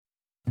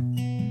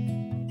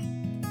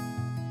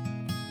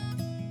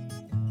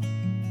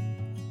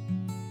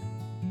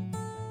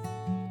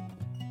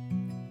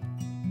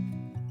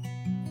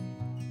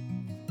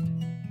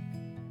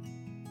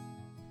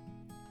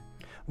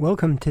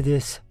Welcome to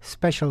this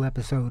special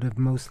episode of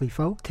Mostly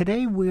Folk.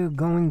 Today we're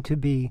going to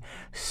be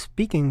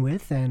speaking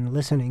with and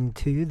listening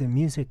to the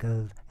music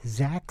of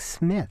Zak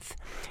Smith.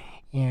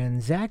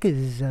 And Zak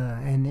is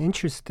an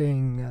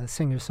interesting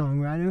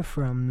singer-songwriter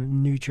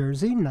from New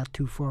Jersey, not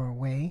too far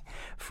away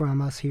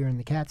from us here in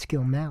the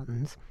Catskill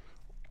Mountains.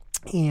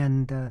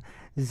 And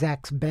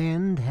Zak's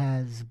band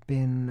has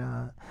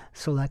been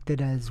selected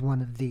as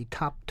one of the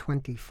top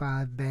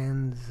 25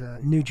 bands,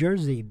 New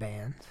Jersey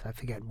bands. I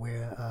forget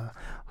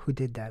who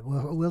did that.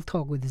 We'll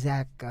talk with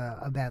Zak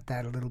about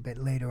that a little bit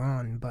later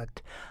on.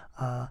 But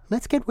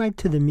let's get right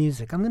to the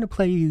music. I'm going to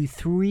play you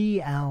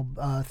three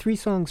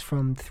songs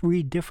from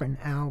three different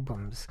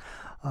albums.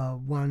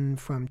 One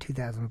from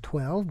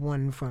 2012,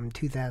 one from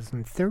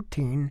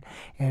 2013,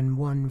 and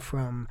one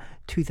from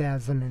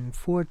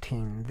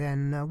 2014.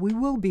 Then we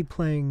will be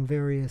playing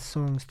various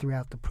songs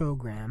throughout the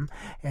program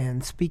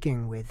and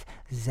speaking with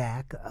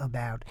Zak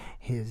about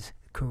his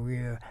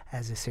career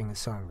as a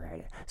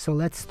singer-songwriter. So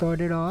let's start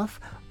it off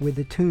with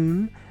a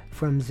tune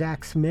from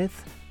Zak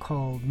Smith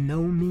called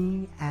Know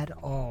Me At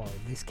All.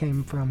 This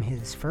came from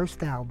his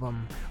first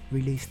album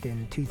released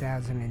in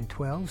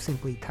 2012,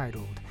 simply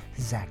titled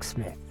Zak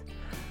Smith.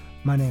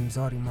 My name's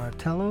Audie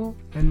Martello,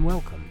 and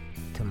welcome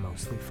to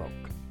Mostly Folk.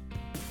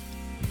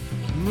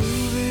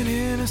 Moving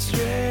in a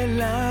straight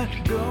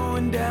line,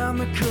 going down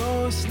the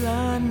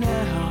coastline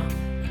now,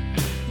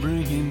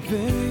 bringing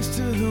things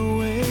to the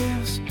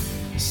waves,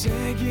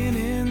 sinking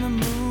in the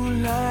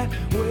moonlight,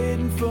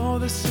 waiting for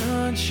the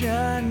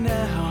sunshine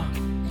now.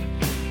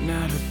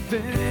 Not a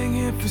thing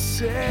if it's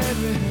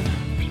sailing.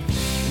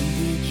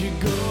 Did you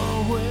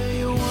go where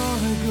you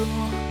wanna go?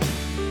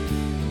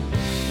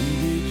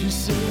 Did you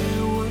say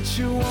what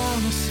you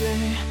wanna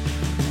say?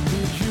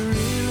 Did you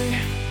really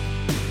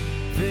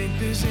think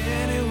there's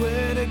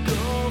anywhere to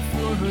go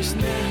for us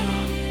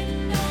now?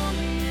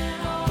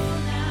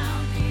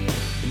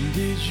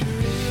 Did you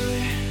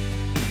really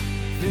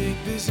think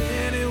there's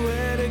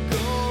anywhere to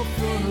go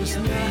for us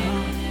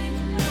now?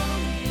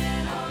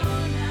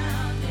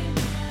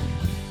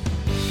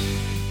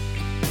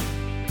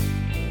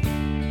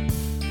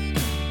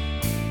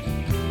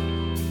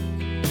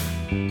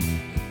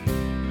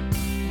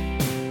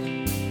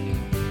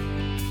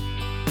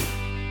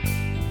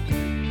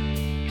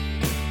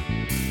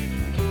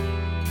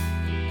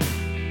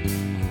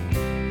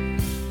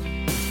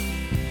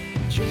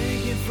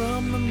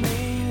 From the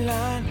main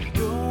line,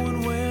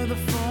 going where the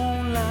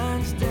phone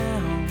line's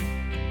down,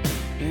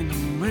 and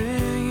I'm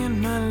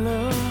ringing my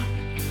love,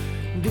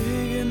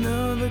 dig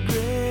another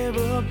grave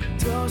up,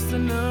 toast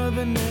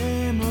another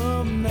name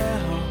up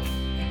now,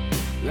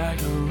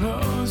 like a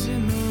rose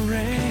in the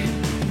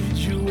rain. Did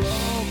you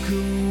walk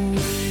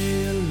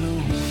away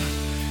alone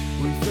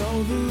with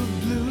all the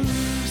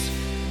blues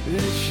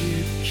that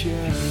you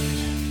carried?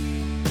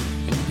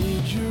 And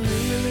did you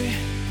really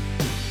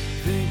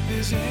think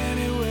there's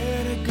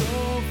anywhere to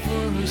go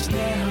for us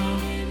now?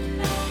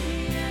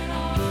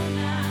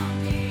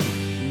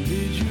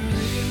 Did you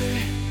really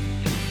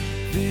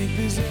think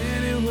there's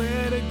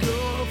anywhere to go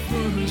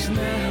for us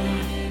now?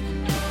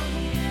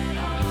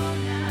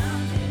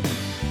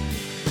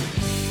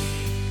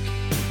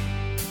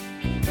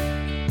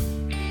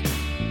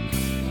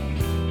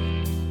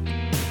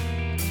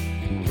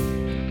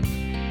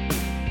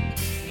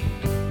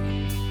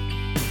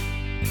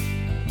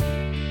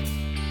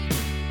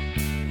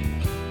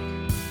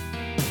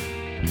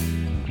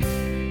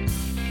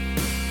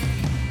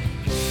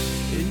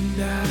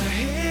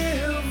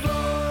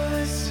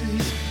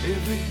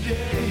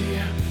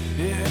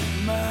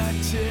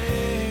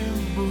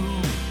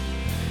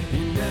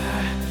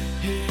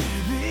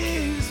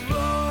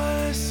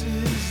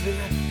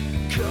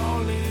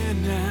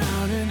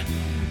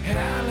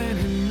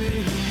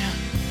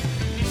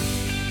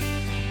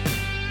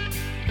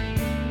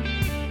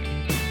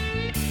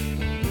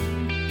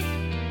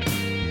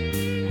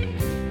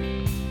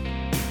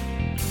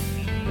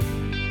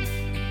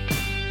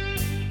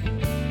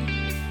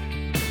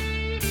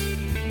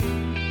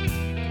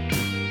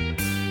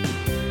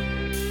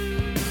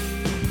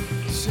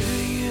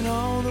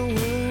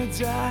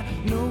 I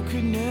know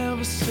could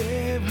never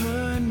save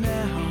her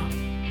now.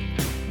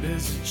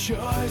 There's a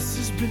choice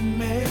has been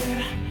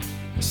made,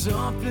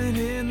 something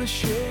in the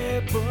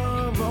shape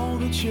of all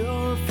that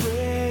you're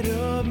afraid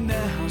of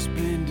now, is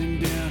bending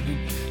down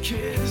and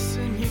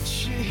kissing your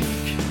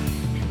cheek.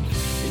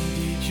 And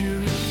did you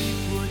reap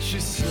what you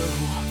sow?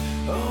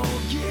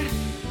 Oh, get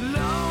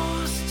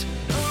lost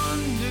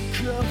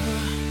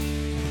undercover.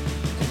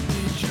 And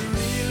did you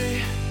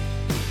really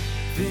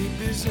think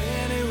there's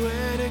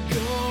anywhere to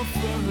go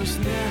for us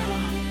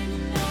now?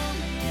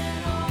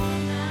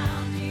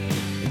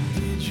 And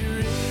did you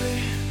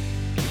really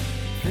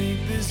think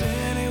there's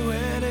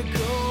anywhere to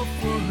go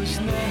for us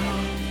now?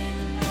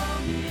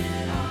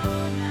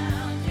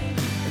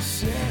 I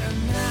said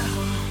now.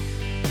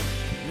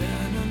 Na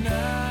na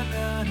na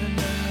na na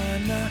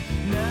na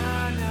na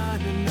na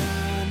na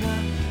na.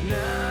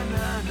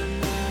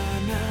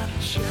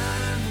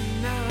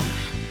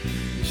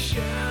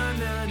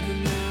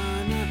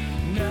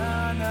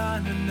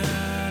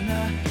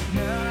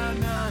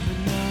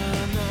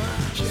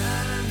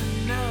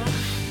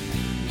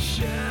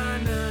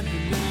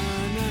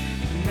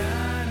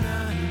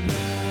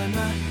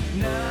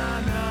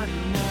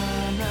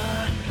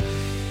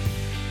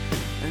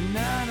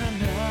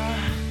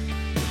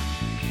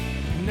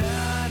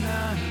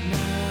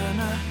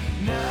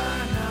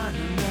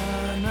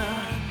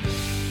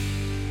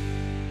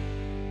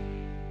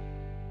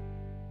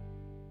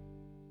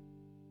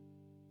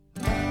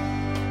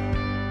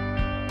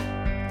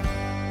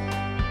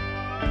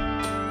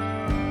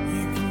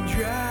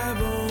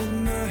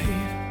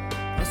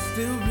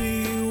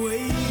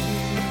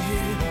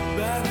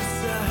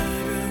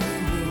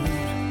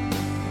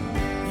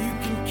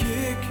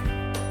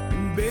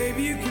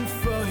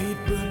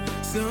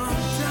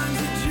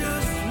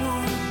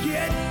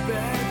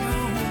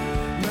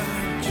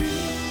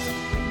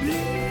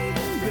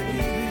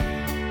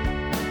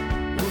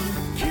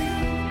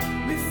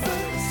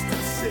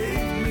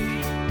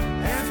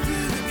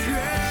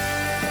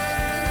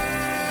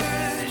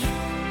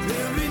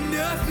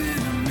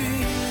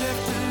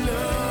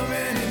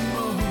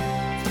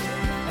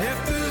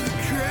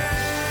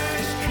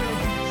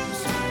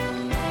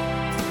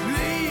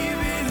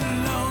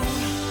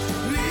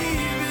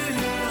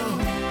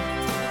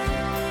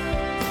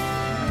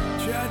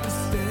 to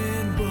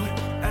stand, but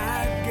I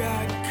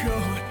got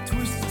caught.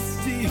 Twisted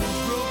steel,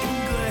 broken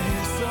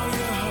glass, all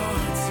your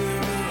heart's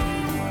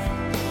everywhere.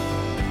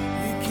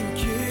 You can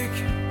kick,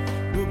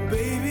 but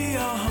baby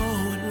I'll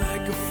haunt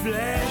like a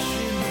flash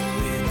in the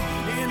wind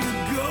and a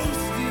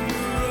ghost in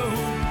the road.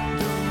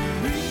 Don't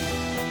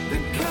read the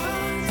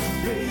cards,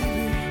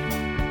 baby.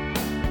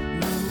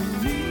 No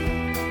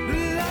need, the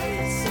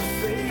lights are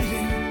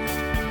fading.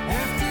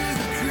 After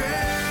the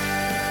crash,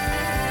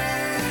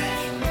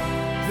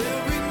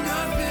 there'll be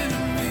nothing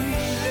of me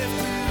left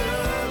to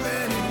love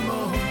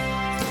anymore.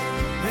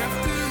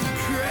 After the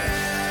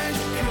crash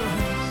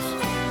comes,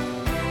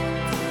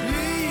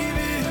 leave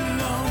it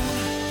alone,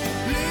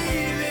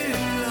 leave it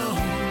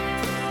alone.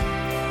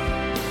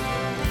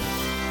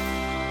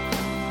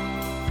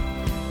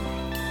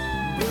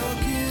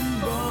 Broken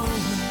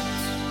bones.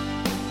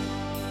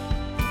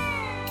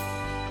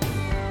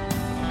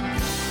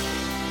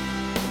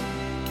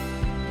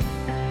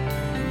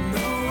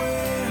 No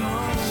way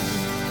home.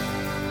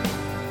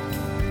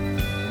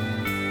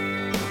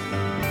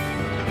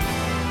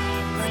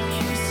 I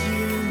kiss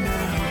you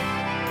now,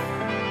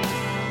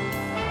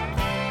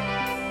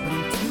 but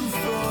I'm too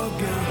far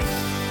gone.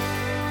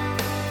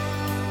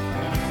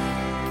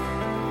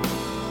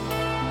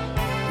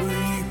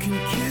 Where you can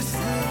kiss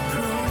the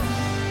chrome,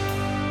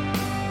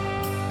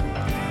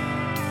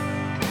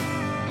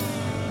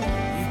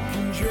 you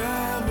can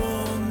drive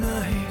all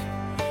night.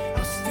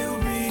 I'll still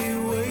be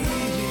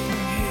waiting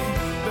here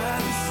by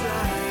the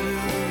side of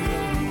the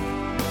road.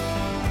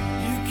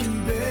 You can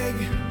beg,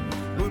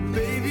 but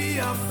baby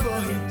I'll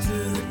fight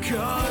till the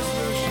cars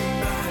rushing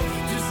by.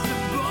 Just a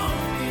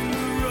bump in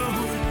the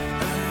road.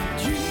 I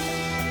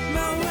dream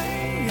my way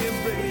here,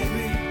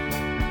 baby.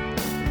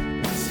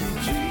 I see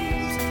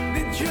dreams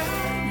that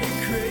drive me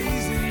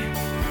crazy.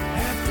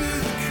 After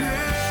the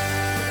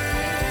crash,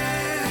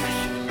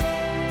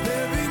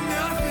 there'll be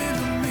nothing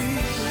of me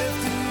left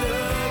to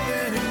love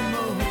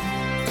anymore.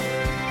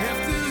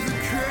 After the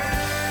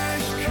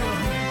crash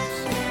comes,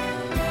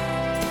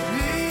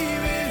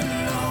 leave it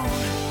alone,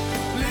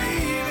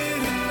 leave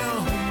it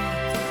alone.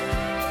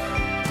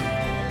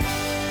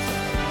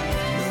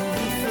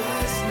 Moving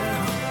fast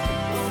now,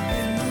 up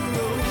in the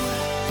road.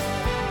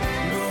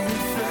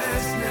 Moving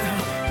fast now,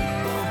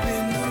 up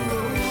in the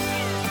road.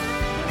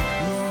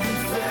 Moving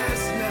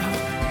fast now,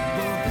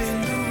 up in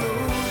the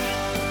road.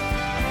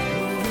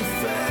 Moving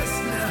fast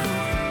now.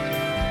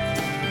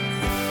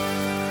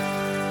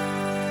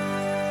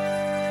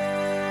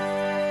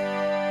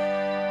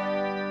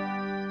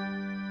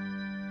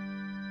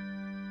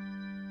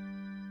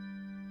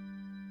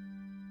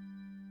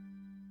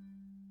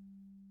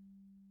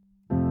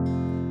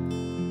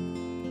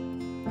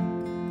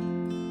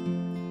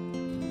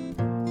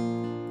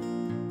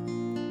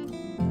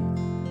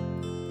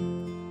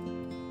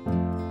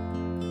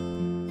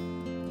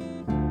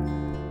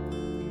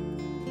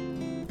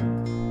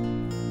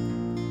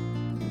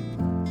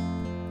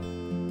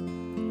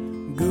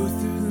 Go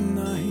through the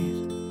night,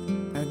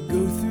 I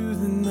go through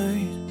the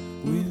night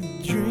with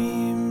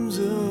dreams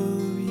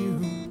of you.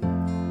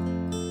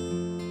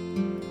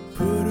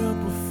 Put up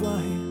a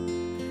fight,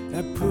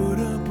 I put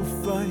up a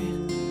fight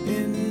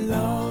and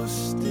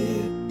lost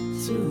it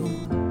too.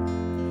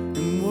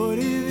 And what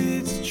if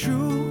it's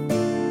true?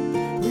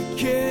 We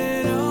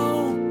can't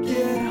all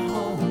get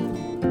home.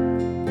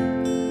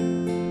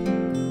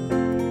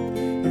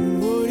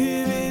 And what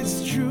if it's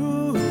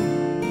true?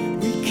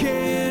 We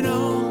can't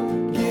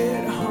all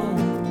get home.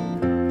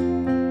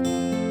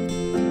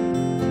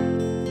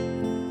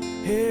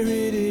 Here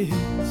it is,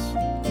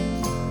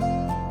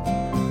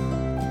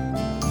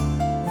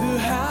 the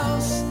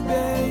house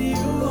that you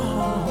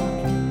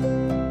haunt.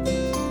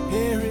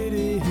 Here it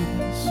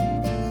is,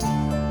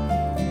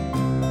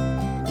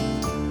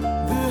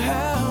 the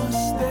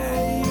house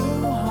that you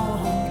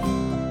haunt.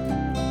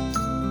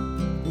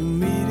 We'll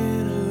meet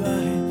in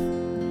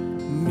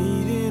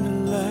a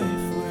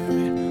life where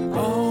it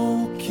all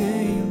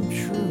came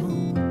true.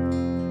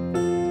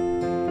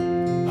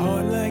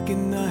 Heart like a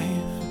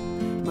knife,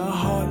 my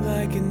heart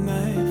like a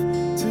knife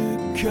to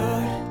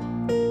cut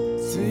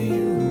to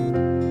you.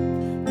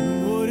 And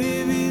what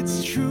if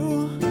it's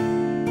true?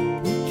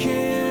 We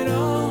can't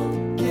all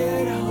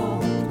get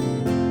home.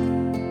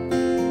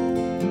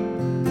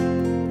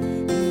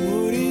 And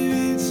what if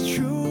it's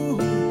true?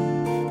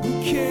 We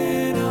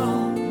can't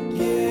all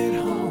get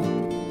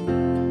home.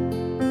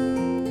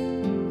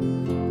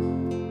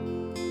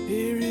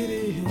 Here it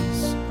is,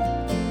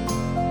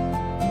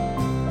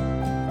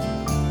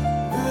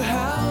 the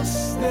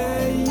house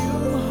that you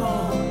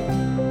haunt.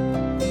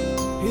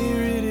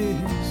 Here it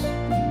is,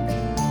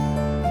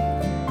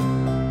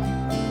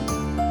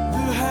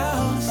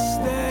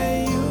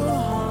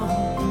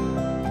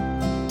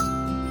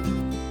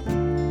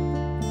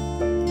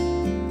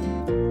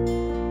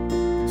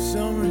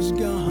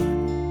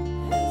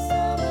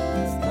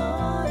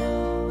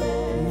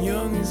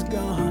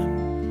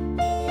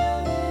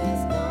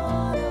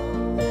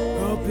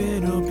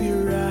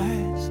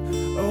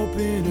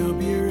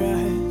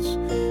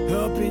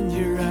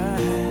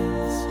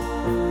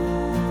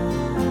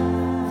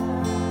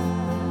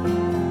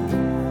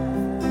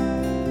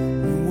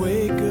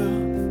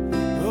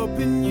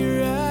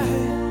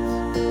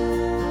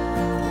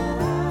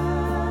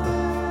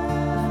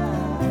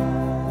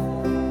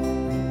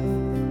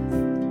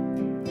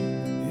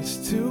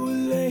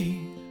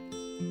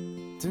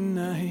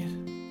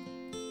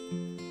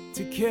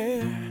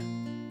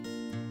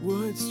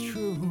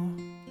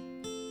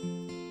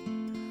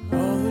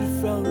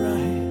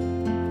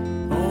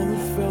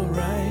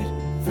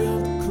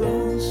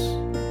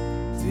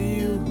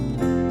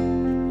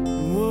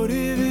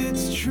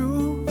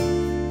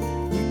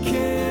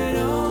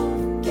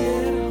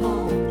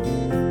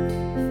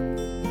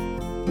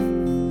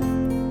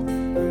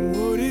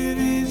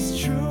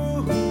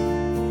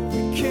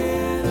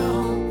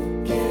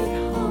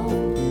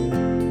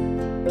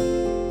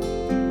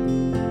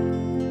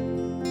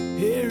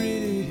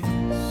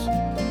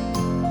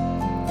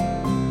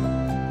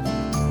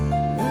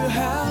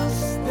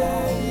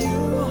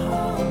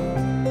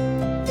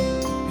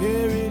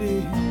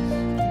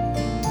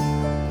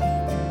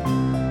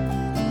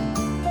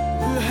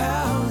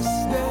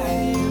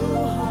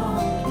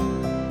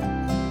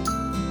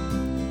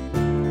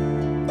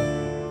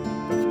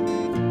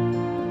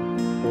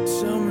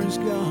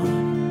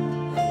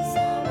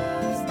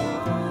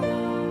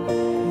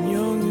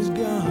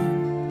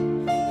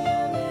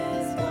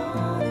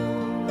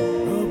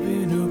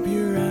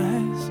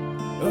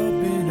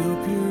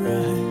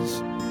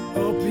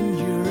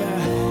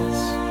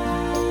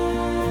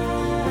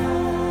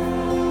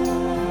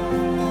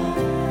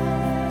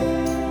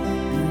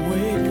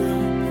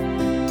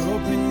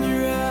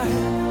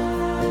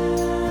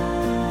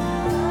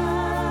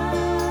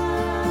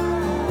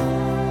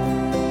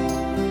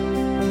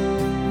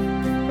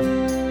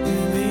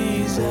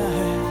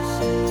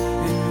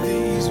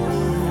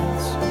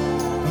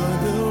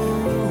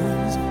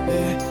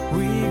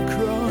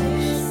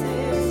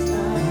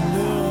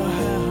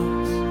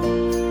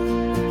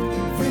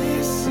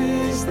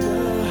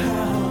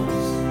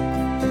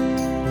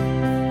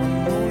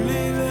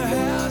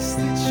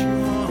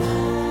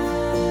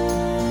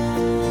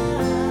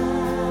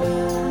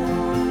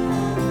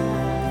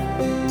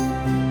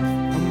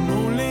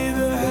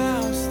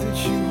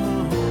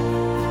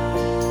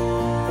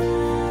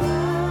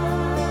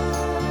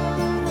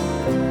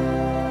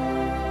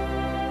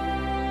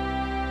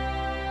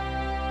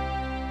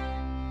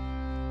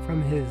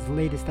 From his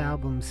latest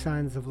album,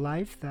 Signs of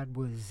Life, that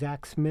was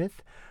Zak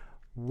Smith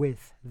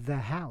with The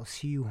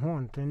House You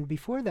Haunt. And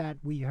before that,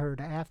 we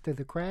heard After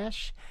the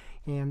Crash,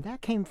 and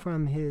that came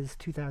from his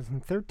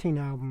 2013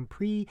 album,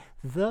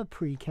 The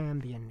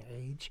Precambrian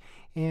Age.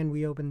 And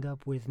we opened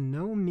up with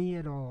No Me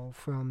at All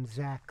from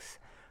Zak's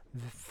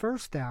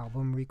first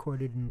album,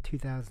 recorded in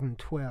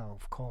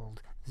 2012,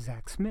 called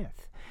Zak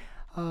Smith.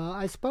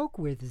 I spoke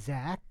with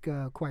Zak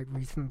quite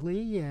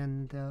recently,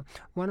 and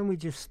why don't we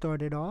just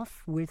start it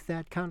off with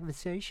that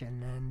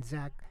conversation, and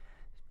Zak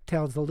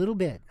tells a little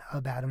bit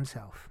about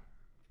himself.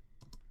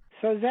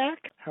 So,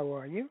 Zak, how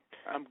are you?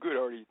 I'm good,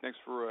 Artie. Thanks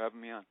for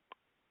having me on.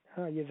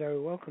 You're very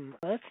welcome.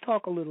 Let's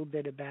talk a little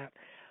bit about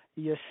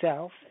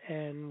yourself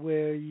and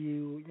where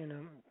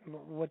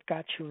what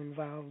got you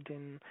involved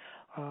in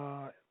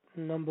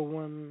number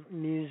one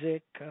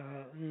music,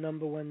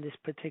 number one this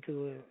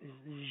particular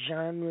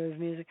genre of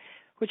music,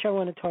 which I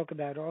want to talk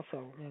about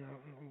also,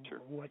 Sure.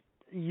 What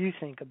you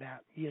think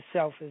about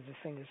yourself as a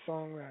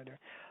singer-songwriter,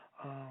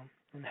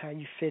 and how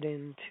you fit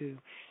into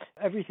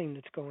everything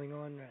that's going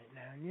on right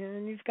now.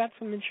 And you've got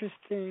some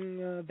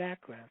interesting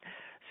background.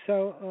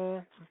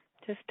 So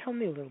just tell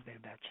me a little bit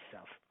about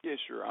yourself. Yeah,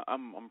 sure.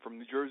 I'm from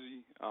New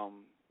Jersey.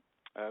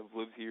 I've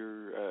lived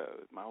here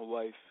my whole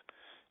life.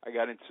 I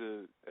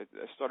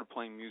started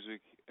playing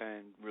music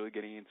and really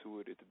getting into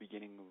it at the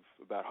beginning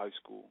of about high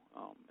school.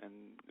 And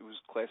it was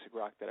classic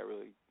rock it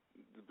was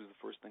the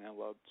first thing I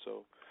loved.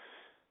 So,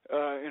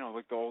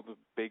 like all the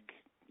big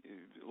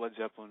Led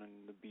Zeppelin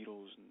and the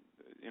Beatles and,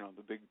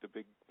 the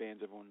big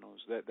bands everyone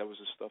knows. That was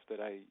the stuff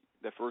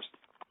that first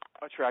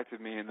attracted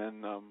me, and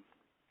then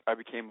I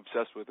became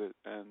obsessed with it.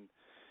 And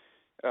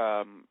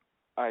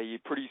I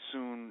pretty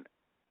soon,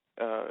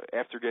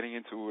 after getting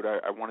into it,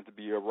 I wanted to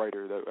be a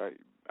writer. That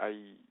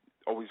I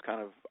always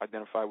kind of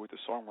identify with the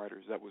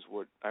songwriters. That was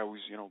what I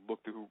always,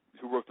 looked to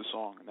who wrote the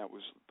song, and that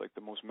was like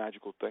the most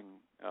magical thing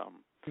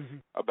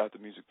about the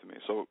music to me.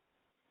 So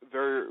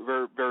very,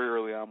 very, very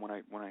early on, when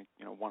I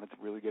wanted to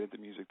really get into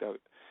music, that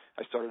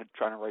I started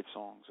trying to write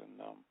songs, and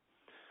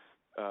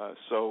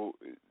so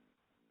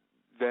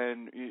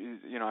then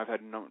I've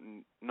had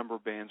a number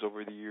of bands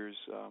over the years.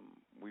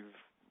 We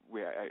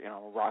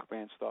rock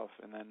band stuff,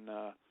 and then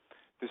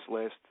this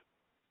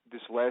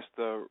last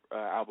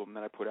album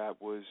that I put out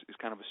is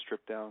kind of a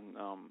stripped down.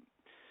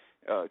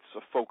 It's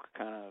a folk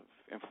kind of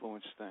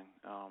influence thing.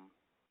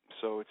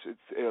 So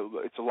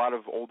it's a lot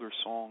of older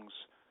songs.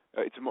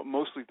 It's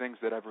mostly things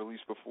that I've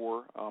released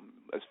before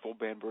as full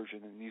band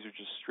version, and these are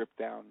just stripped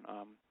down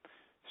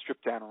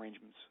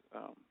arrangements.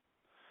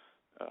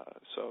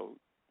 So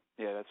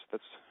yeah,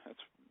 that's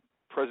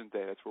present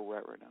day. That's where we're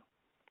at right now.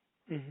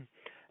 Mm-hmm.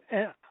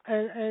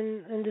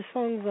 And the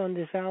songs on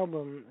this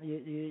album,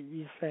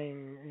 you're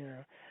saying,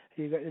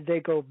 they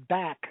go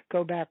back.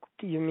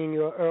 You mean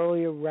your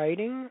earlier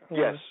writing? Or?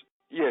 Yes.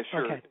 Yeah,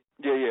 sure. Okay.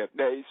 Yeah.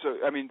 So,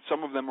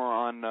 some of them are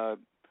on, a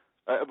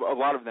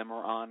lot of them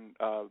are on,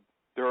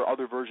 there are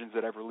other versions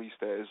that I've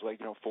released as,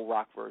 full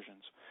rock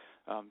versions.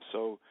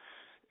 So,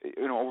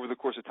 over the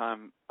course of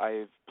time,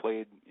 I've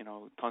played,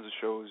 tons of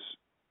shows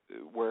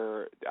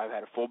where I've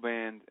had a full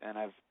band, and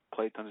I've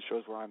played tons of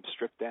shows where I'm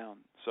stripped down.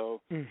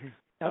 So,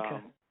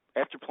 okay.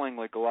 After playing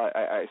a lot,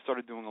 I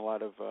started doing a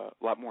lot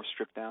more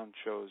stripped down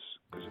shows,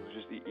 because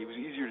it was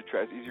easier to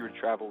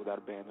travel without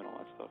a band and all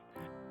that stuff.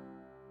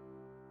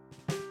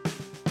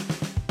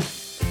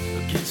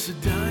 Against the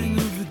dying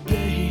of the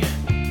day,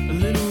 a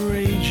little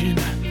raging,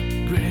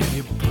 grab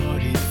your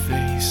party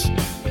face.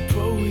 The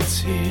poet's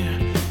here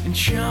and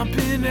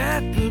chomping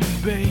at the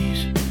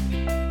bait.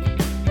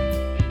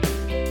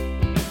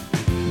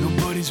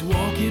 Nobody's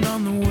walking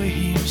on the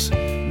waves,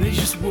 they're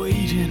just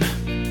waiting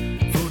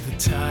for the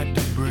tide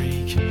to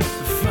break. The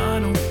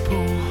final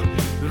pull,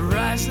 the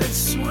rise that's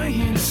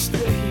swaying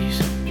stays.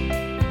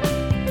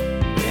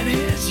 And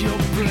here's your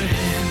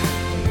breath.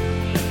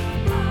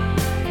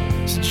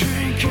 So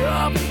drink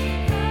up,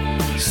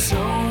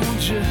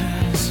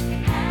 soldiers,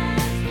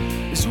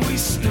 as we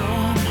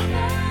storm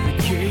the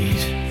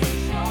gate.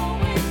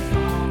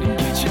 And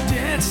get your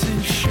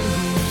dancing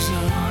shoes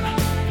on.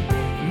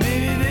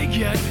 Maybe they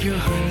got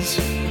guns,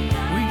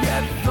 we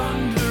got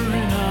thunder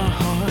in our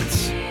hearts,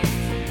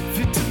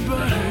 fit to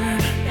burn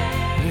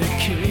the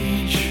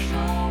cage.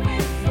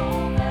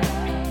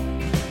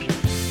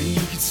 And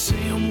you could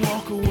see them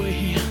walk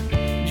away,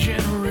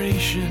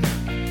 generation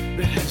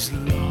that has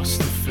lost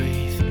the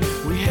faith.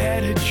 We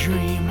had a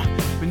dream,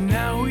 but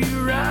now we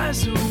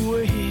rise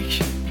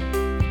awake.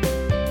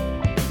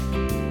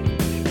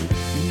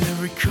 In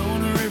every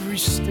corner, every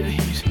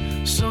state,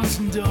 sons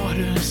and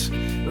daughters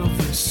of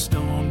the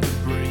storm to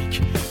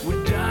break.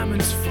 With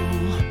diamonds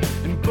full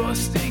and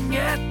busting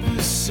at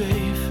the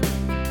safe.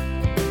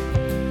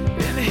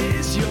 And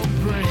here's your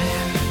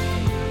brand.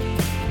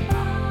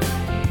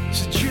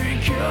 So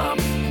drink up,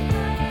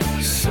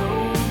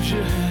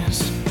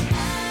 soldiers,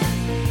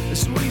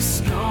 as we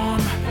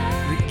storm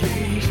the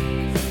gate.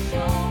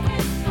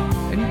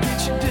 And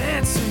get your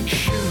dancing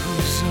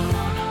shoes on.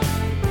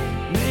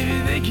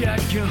 Maybe they got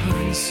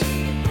guns,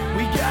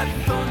 we got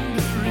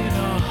thunder in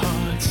our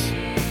hearts,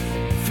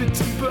 fit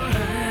to burn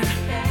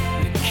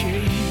in a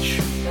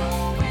cage.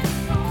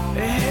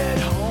 Head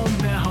home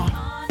now.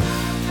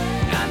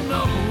 I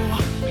know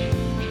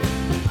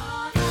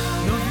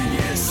nothing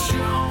is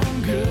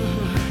stronger.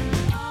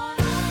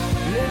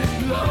 Let it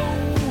blow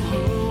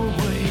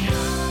away.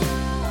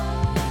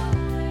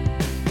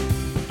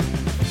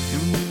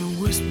 And with a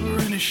whisper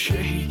and a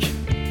shake,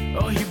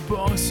 all you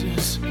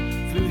bosses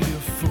feel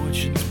your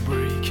fortunes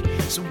break.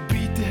 So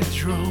beat that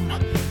drum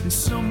and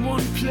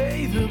someone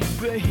play the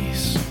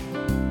bass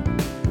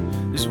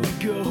as we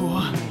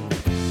go,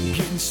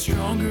 getting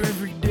stronger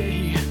every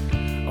day.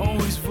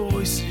 Always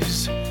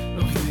voices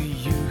of the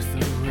youth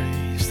are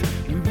raised.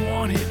 We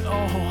want it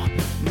all,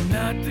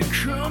 not the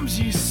crumbs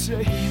you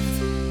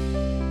saved.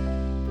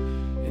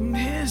 And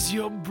here's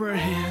your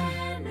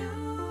brand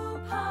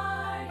new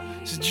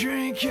party. So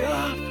drink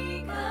up,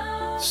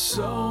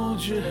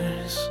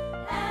 soldiers,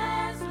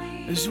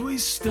 as we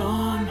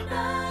storm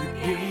the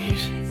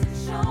gate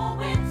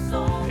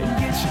and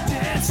get you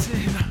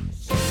dancing.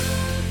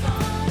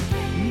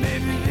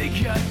 Maybe they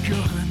got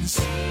guns,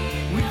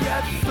 we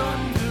got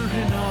thunder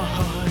in our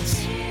hearts,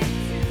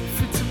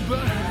 fit to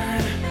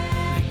burn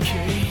the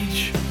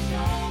cage.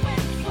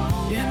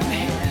 And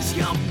here's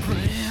your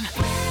brand.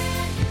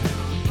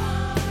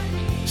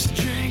 So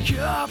drink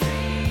up,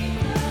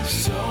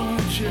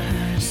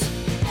 soldiers,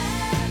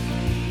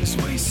 as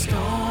we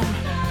storm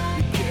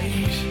the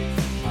gate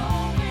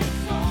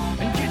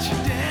and get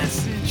your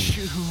dancing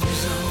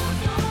shoes on.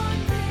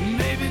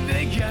 Maybe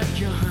they got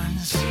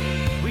guns,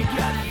 we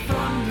got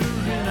thunder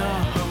in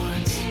our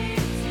hearts,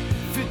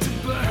 fit to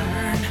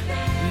burn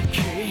the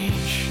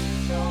cage.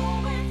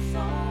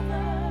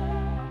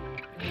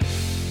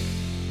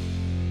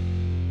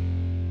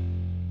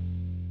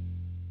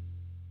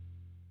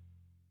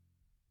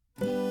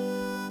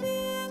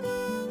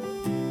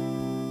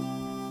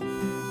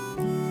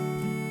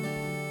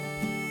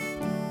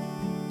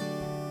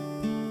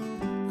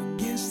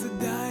 Against the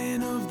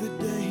dying of the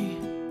day,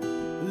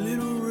 a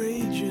little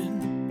raging,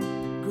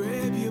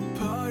 grab your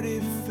party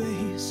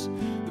face.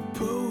 The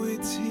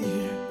poet's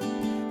here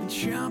and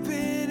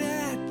chomping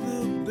at the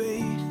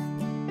bait.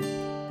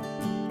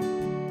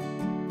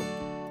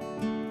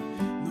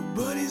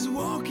 Nobody's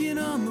walking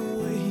on the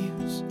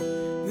waves,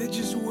 they're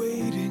just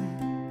waiting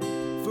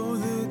for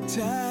the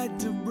tide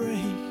to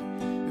break.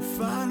 The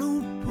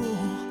final pull,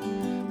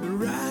 the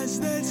rise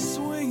that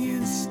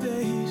swinging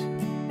state.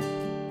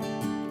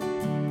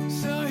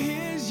 So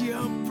here's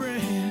your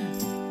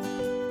brand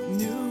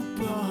new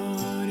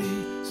party.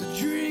 So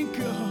drink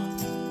up,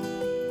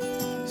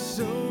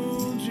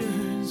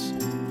 soldiers,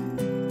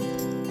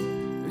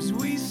 as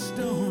we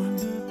storm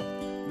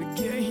the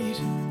gate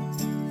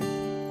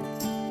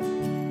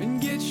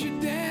and get your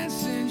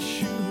dancing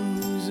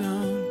shoes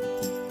on.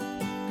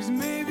 'Cause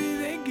maybe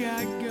they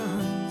got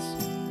guns,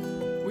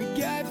 we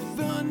got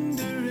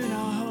thunder in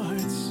our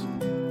hearts,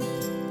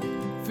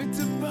 fit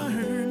to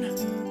burn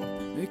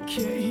the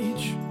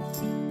cage.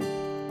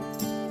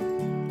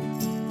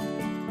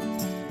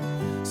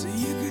 So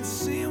you could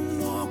see him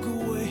walk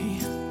away,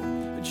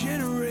 a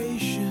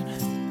generation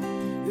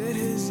that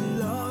has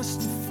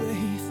lost the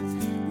faith.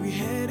 We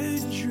had a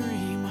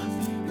dream,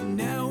 and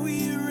now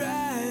we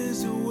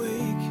rise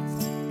awake.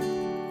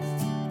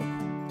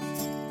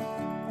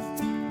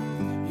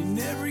 In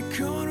every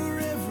corner,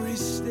 every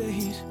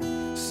state,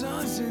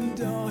 sons and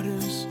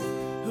daughters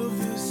of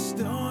the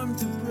storm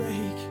to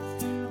break.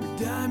 With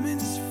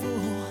diamonds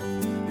full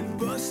and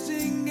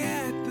busting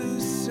at the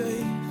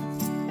safe.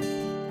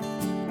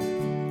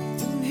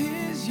 And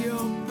here's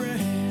your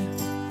brand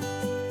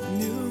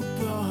new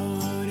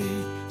party.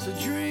 So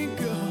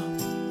drink up,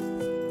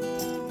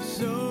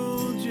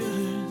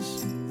 soldiers,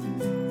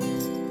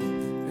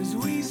 as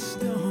we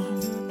storm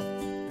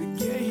the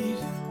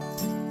gate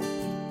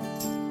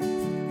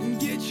and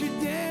get your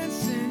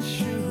dancing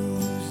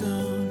shoes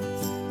on.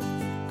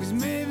 'Cause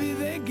maybe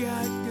they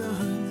got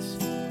guns,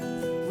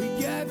 we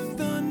got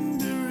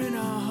thunder in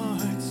our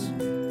hearts,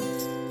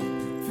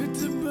 fit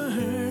to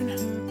burn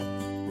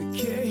the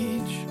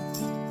cage.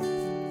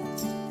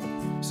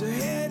 So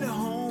head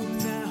home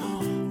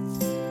now.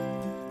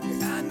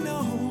 I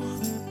know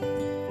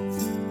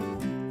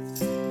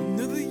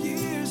another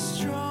year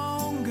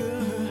stronger.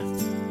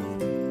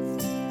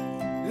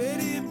 Let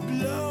it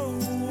blow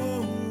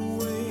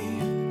away.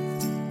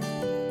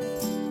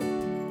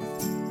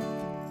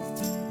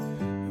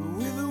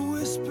 With a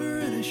whisper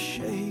and a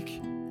shake,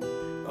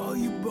 all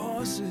you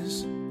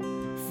bosses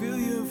feel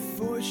your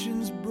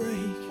fortunes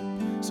break.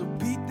 So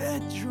beat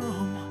that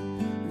drum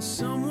and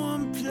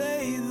someone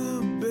play the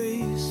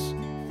bass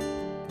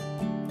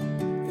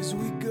as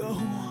we go.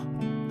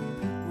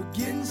 We're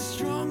getting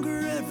stronger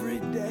every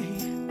day.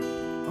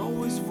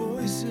 Always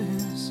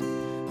voices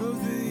of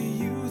the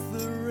youth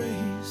are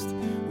raised.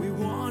 We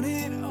want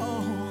it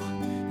all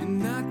and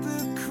not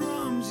the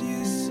crumbs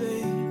you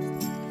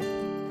saved.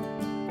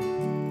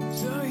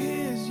 So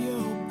here's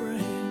your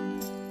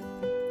brand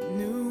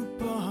new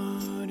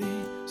party.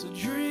 So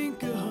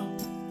drink up,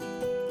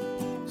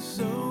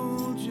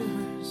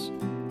 soldiers.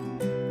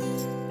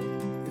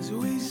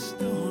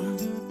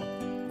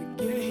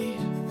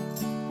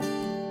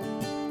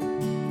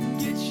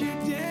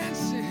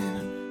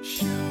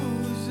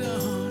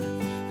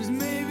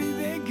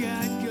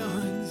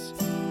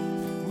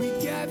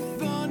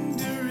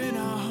 thunder in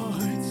our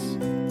hearts,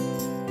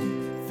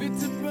 fit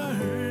to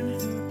burn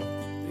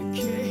the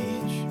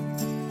cage.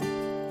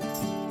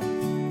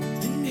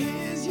 And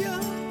here's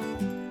your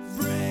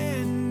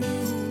brand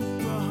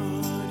new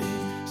body,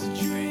 so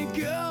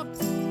drink up,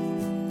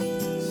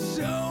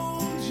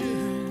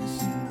 soldiers,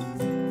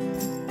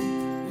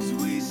 as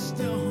we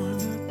storm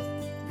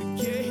the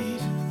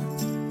gate.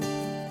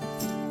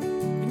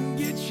 And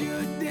get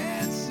your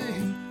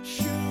dancing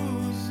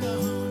shoes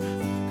on,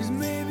 'cause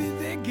maybe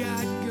they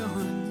got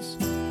guns.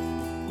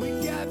 We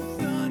got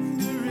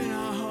thunder in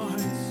our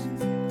hearts,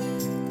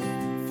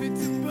 fit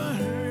to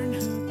burn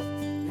the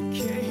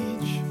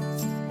cage.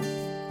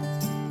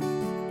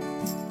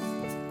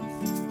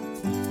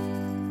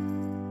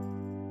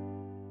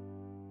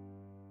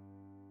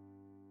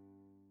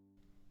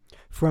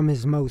 From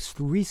his most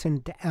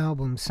recent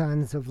album,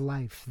 Signs of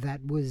Life,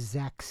 that was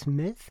Zak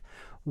Smith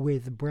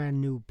with Brand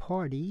New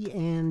Party.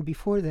 And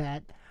before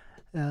that,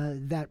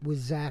 that was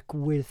Zak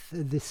with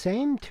the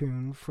same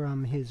tune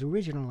from his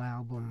original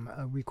album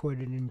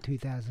recorded in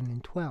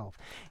 2012.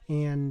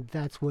 And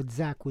that's what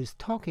Zak was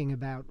talking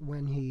about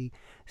when he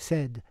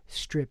said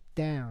stripped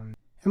down.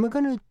 And we're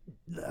going to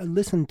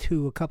listen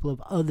to a couple of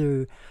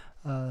other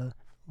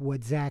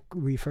what Zak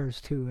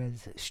refers to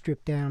as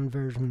stripped down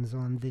versions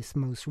on this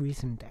most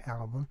recent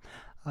album.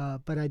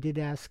 But I did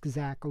ask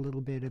Zak a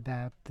little bit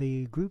about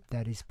the group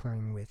that he's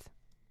playing with.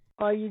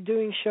 Are you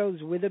doing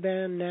shows with a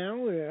band now,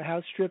 or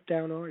how stripped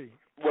down are you?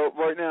 Well,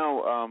 right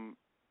now, I'm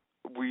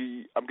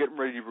getting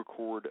ready to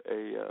record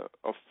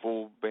a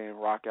full band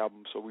rock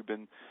album. So we've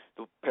been,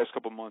 the past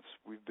couple of months,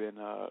 we've been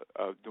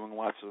doing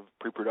lots of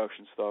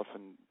pre-production stuff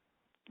and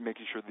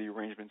making sure the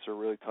arrangements are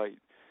really tight.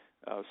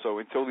 So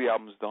until the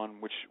album's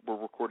done, which we're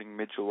recording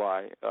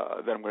mid-July,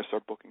 then I'm going to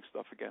start booking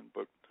stuff again.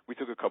 But we're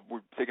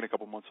taking a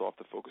couple months off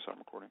to focus on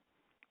recording.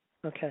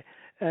 Okay.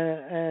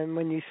 And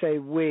when you say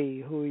we,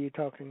 who are you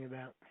talking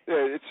about?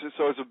 Yeah,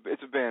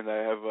 it's a band. I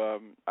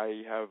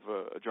have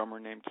a drummer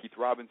named Keith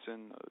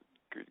Robinson,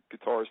 a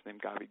guitarist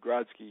named Gabi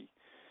Grodsky,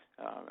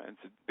 and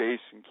it's bass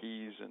and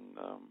keys, and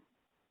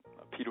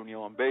Pete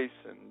O'Neill on bass,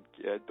 and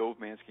Dove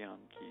Mansky on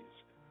keys.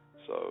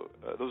 So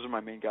those are my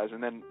main guys,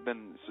 and then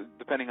so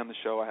depending on the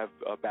show, I have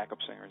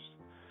backup singers.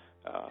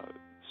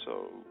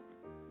 So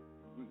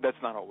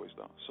that's not always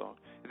though. So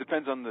it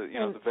depends on the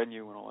the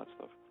venue and all that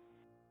stuff.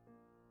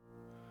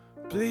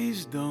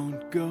 Please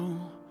don't go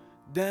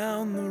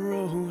down the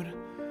road.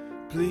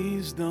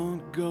 Please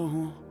don't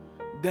go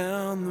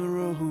down the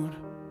road.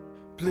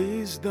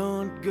 Please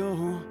don't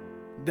go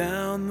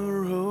down the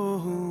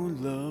road.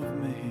 Love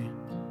me.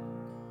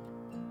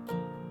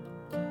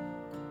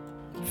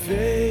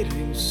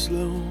 Fading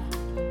slow,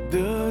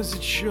 does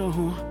it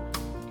show?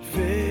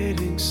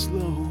 Fading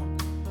slow,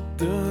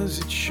 does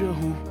it show?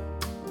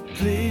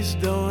 Please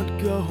don't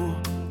go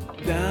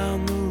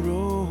down the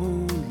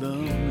road,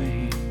 love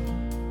me.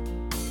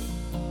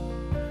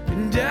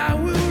 And I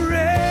will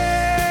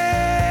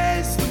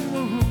raise the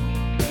moon,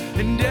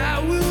 and I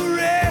will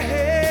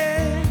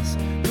raise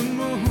the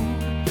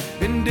moon,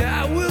 and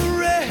I will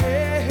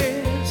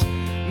raise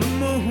the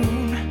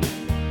moon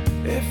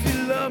if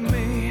you love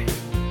me.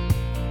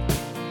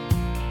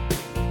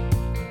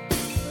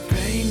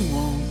 Pain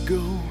won't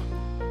go,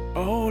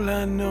 all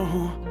I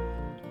know.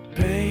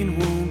 Pain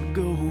won't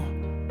go,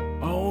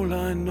 all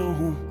I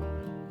know.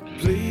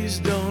 Please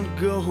don't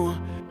go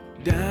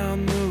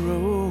down the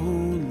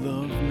road,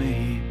 love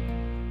me.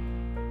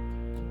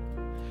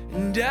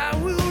 And I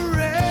will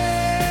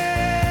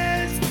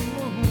raise the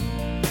moon,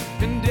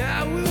 and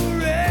I will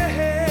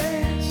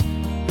raise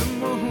the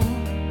moon,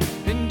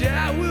 and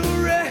I will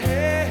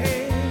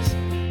raise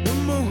the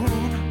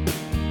moon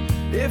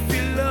if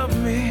you love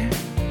me,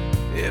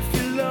 if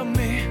you love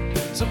me.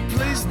 So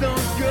please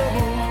don't go,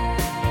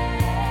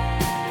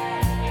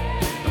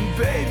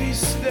 baby,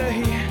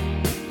 stay.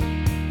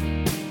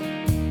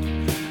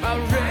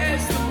 I'll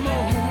raise the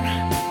moon,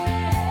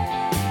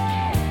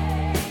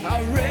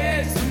 I'll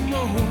raise the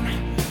moon,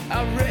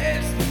 I'll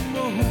raise the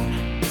moon.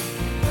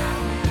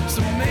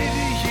 So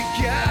maybe you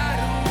got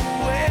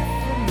away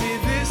from me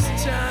this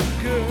time,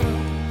 girl,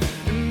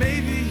 and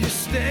maybe you're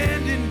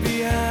standing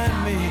behind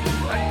me.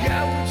 I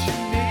got what you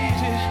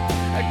needed,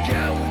 I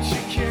got what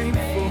you came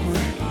for.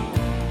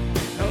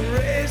 I'll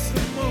raise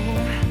the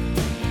moon.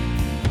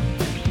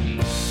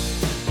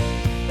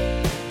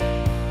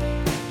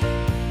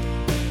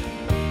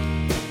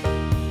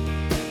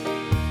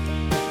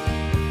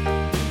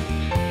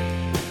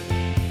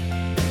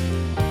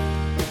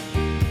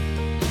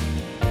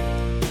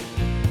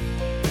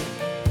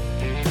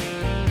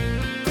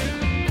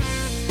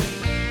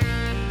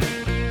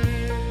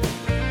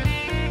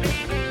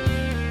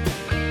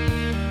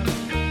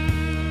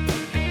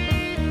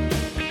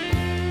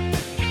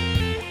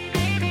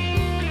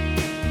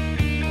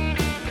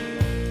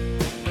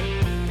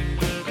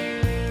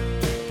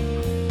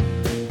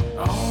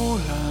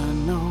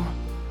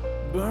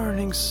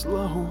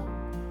 Slow,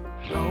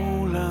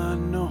 all I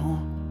know,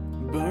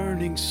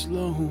 burning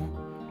slow.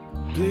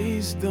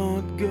 Please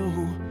don't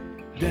go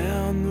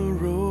down the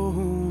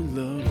road,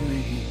 love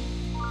me.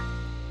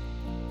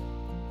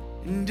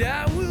 and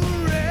I will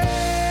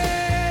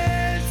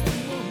raise the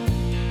moon,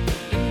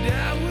 and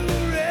I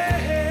will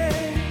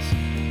raise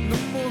the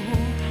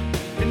moon,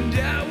 and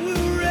I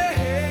will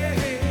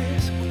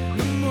raise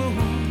the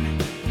moon.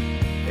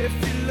 If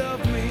you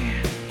love me,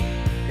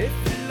 if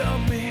you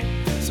love me,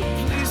 so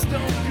please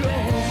don't go,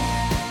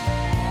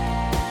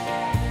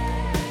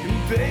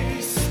 and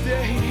baby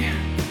stay.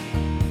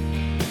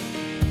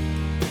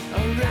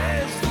 I'll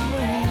raise the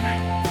moon,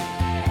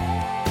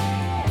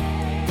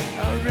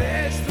 I'll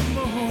raise the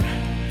moon,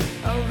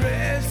 I'll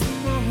raise the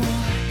moon.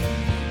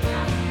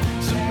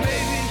 So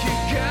maybe you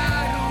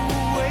got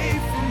away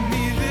from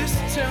me this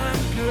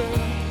time, girl,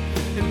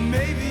 and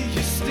maybe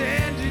you're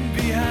standing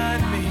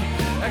behind me.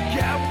 I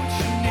got what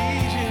you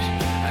needed,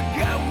 I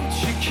got what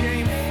you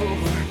came for.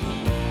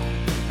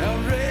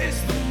 I'll raise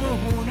the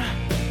moon.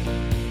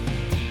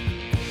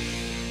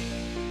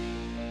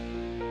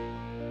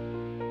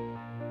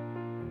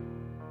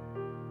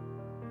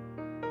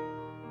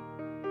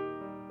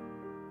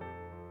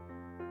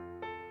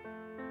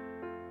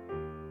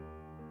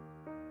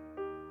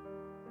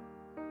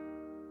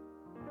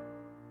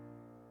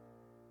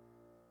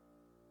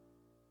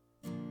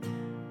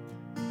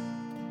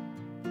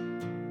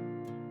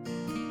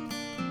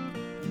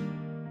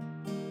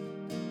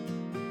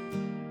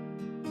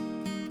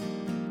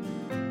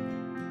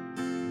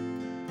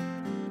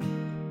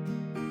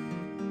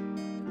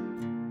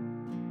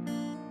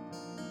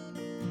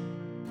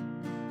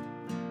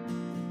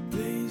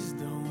 Please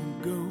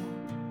don't go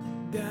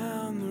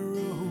down the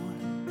road.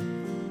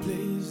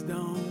 Please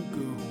don't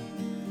go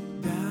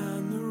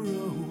down the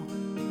road.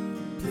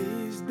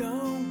 Please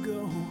don't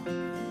go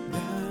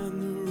down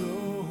the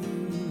road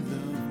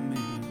of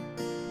me.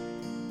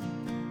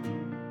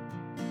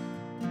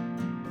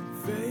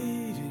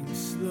 Fading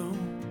slow,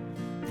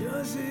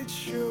 does it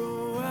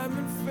show? I've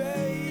been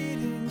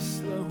fading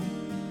slow.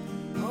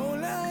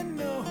 All I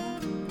know,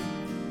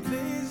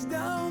 please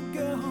don't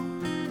go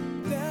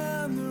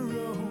down the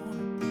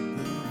road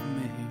of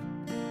me.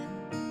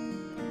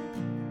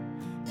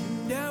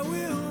 And I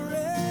will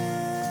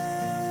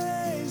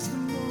raise the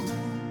moon,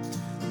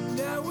 and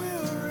I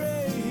will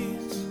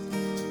raise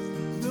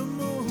the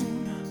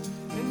moon,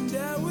 and I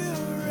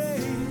will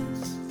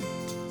raise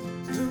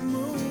the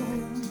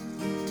moon.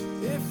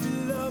 If you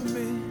love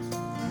me,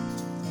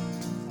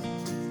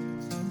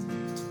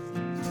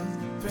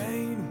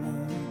 pain won't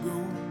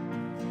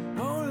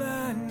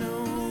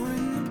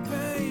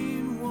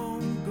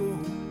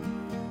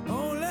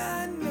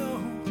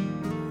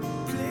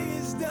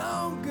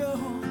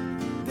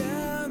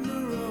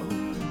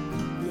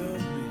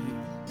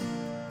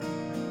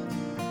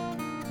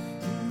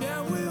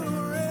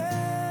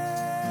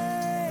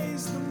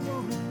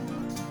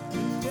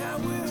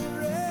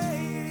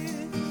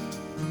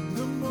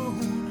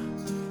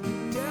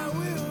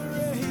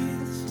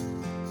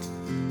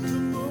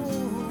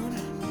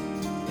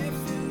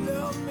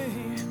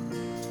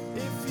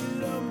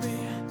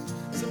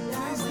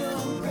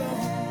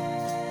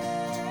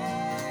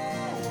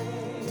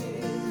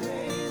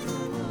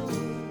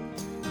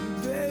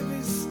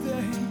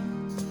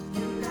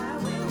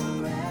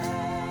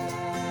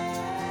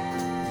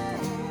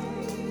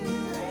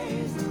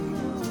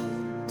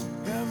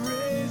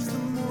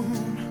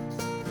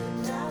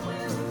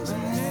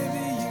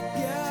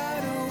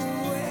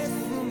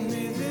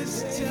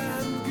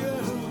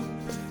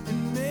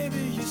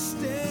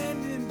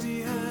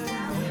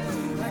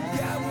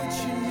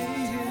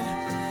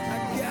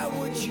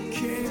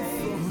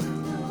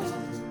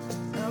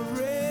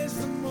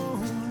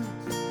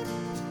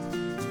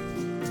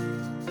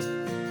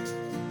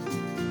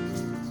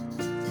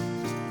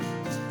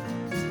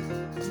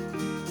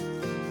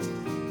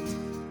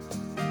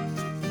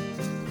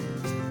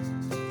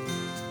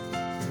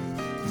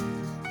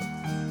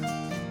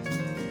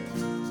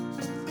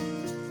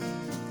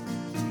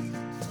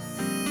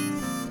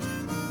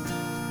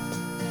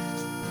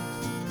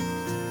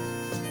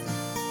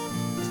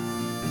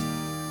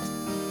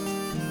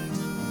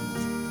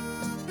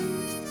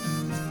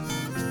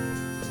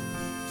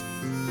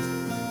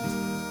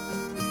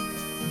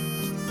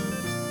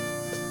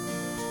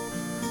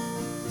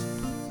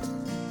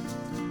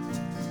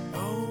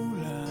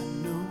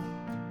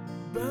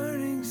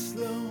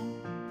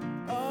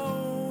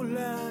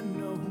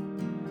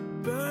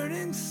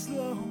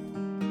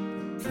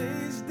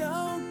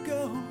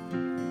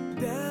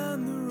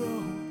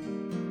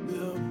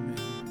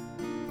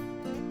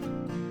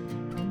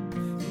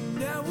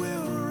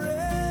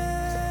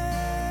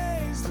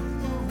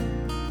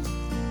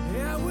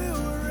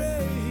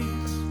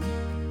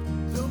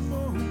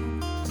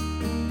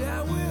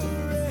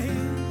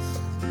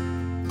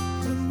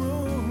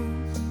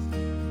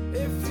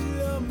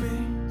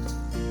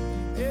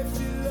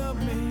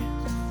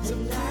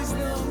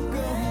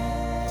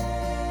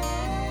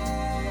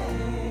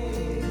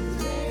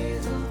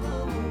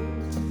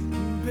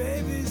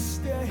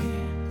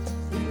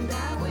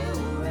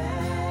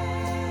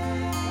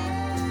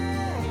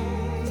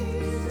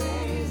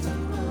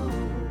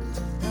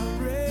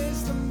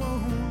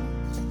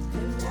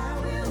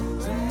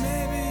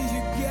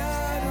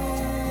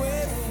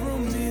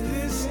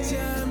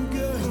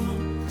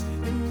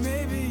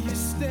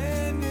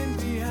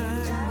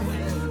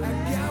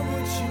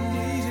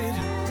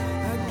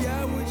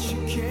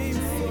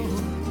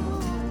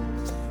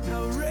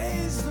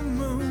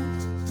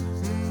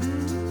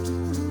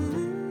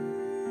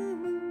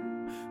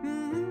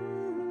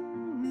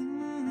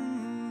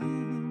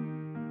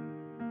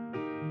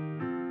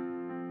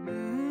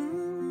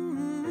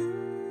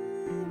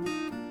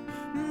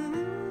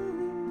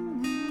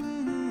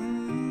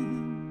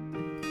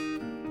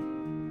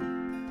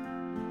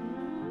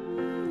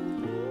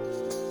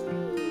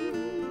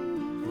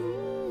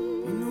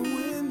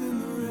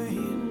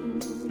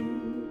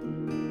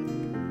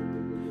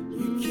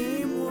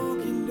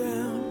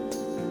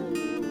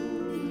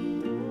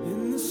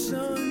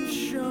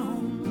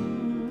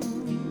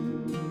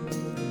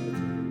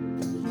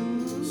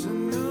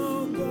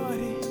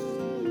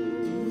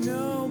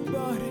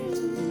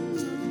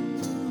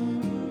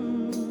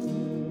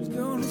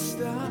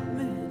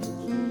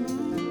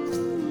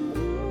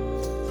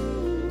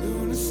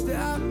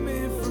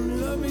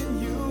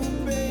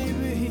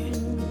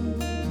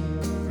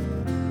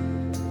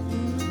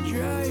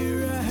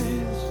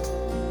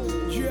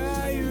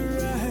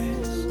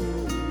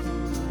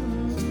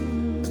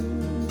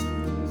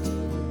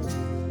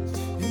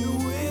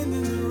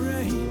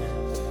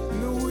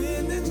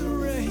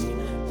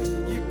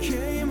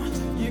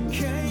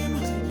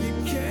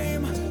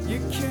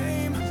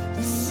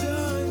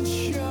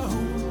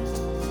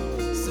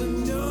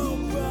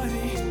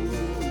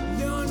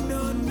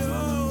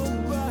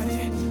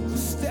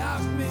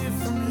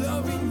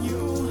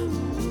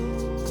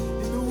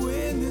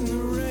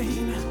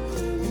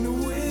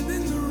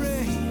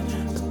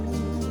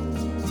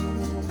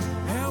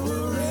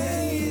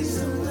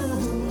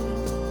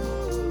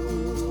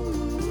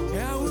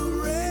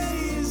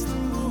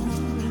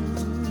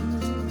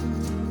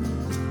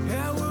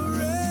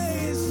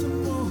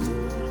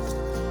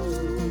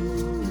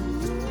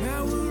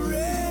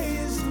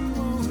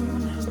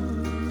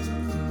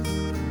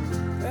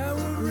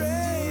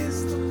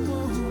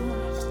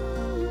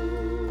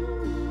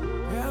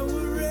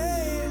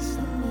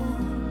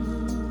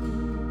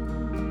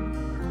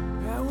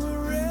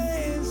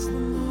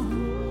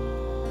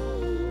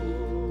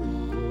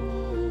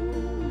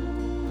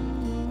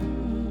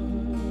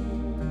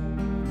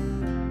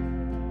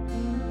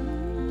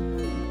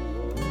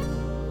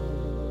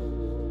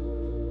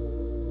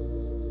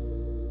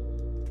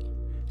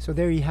So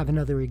there you have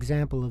another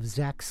example of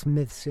Zak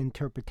Smith's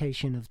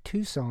interpretation of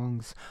two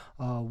songs,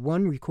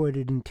 one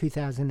recorded in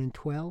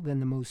 2012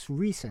 and the most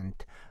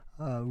recent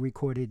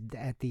recorded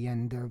at the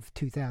end of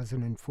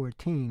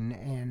 2014.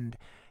 And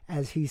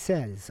as he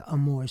says, a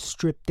more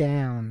stripped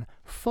down,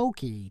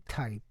 folky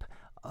type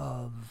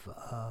of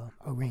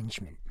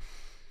arrangement.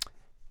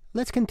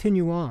 Let's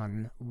continue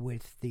on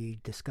with the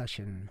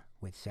discussion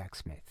with Zak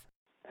Smith.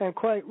 And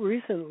quite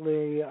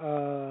recently,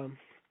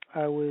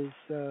 I was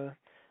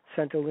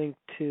sent a link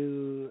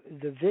to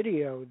the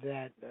video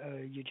that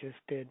you just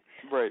did.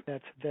 Right.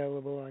 That's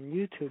available on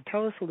YouTube.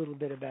 Tell us a little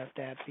bit about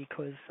that,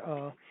 because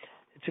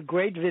it's a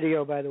great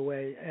video, by the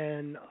way.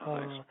 And,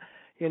 Thanks.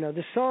 you know,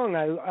 the song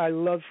I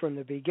loved from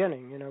the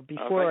beginning, you know,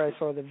 before I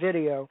saw the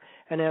video.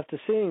 And after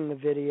seeing the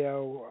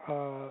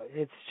video,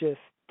 it's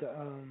just,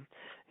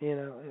 you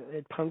know,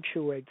 it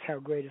punctuates how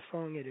great a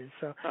song it is.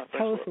 So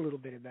tell us a little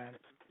bit about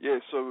it. Yeah,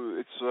 so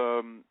it's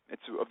a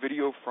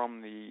video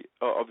from the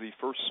of the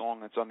first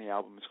song that's on the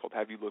album. It's called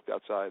 "Have You Looked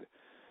Outside,"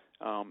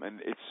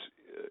 and it's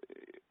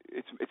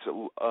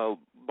a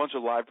bunch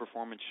of live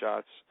performance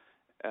shots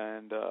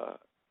and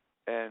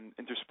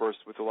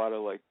interspersed with a lot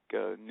of like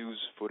news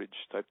footage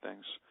type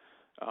things.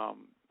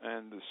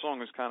 And the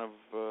song is kind of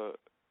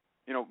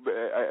you know,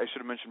 I should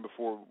have mentioned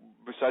before.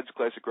 Besides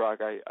classic rock,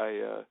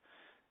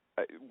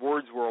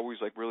 words were always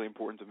like really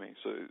important to me.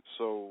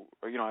 So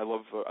you know, I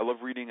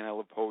love reading and I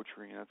love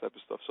poetry and that type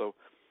of stuff. So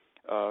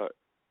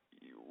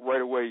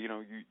right away, you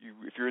know, you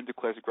if you're into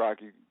classic rock,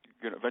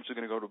 you're eventually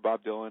going to go to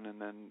Bob Dylan, and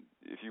then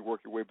if you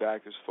work your way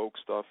back, there's folk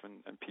stuff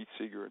and Pete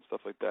Seeger and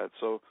stuff like that.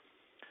 So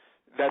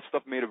that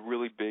stuff made a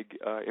really big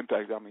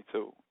impact on me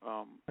too.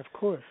 Of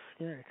course,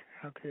 yeah.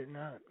 How could it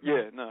not?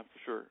 Yeah, no, for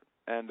sure.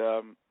 And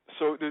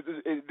so this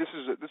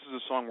is a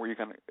song where you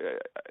kind of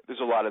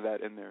there's a lot of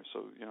that in there.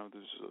 So you know,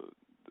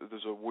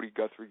 there's a Woody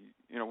Guthrie,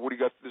 you know,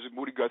 there's a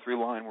Woody Guthrie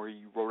line where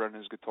he wrote on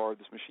his guitar,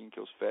 "This machine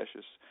kills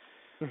fascists."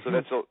 So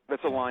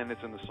that's a line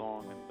that's in the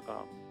song, and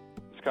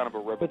it's kind of a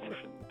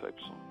revolution type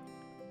song.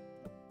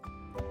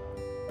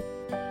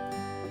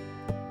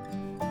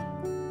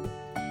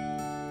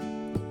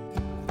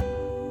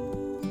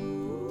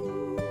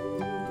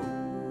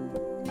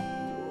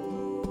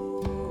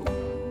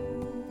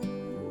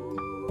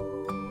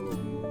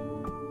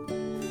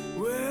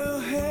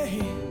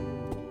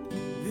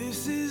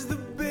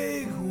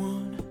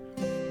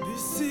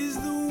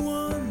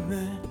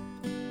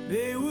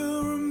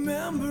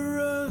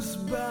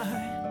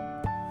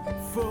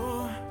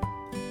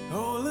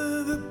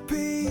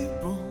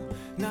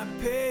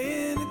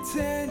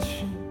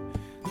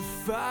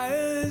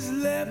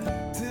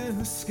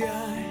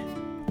 Sky.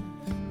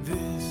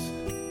 This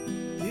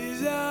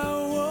is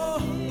our war.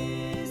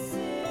 This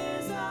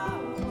is our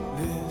war.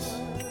 This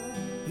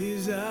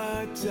is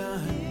our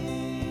time.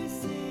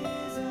 This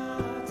is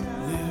our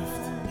time.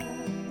 Lift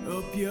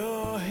up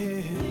your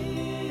head.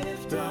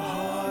 Lift the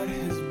heart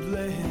has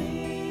bled.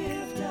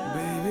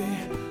 Baby,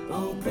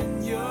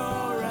 open your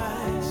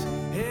eyes.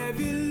 Have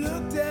you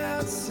looked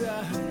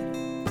outside?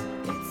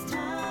 It's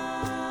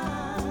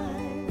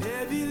time.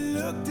 Have you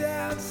looked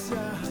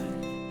outside?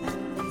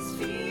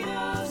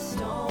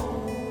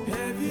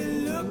 Have you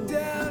looked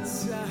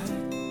outside?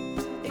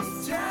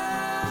 It's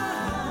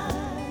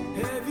time.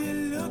 Have you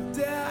looked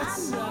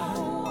outside? I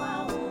know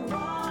I will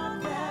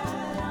walk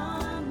that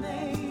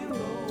unmade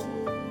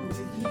road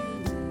with you.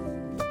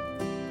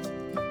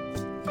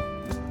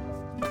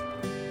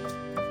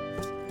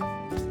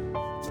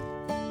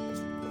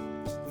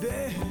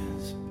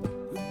 There's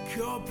a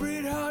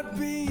corporate heart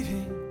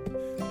beating,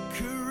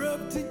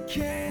 corrupted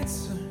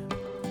cancer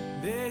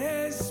that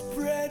has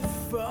spread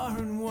far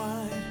and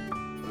wide.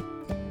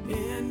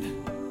 And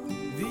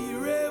the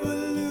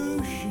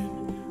revolution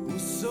will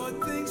sort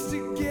things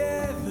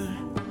together.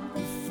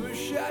 The first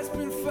shot's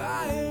been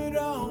fired,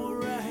 all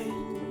right.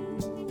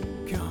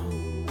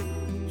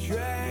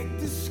 Contract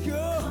the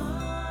score.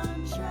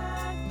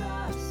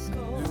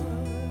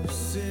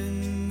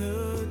 Loosen the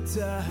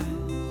tide.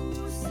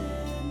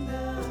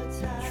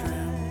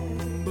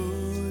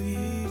 Tremble,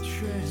 ye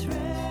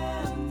tremble.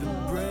 The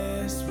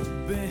brass will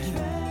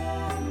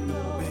bend.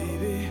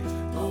 Baby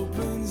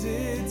opens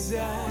its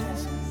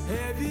eyes.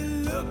 Have you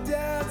looked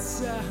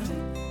outside?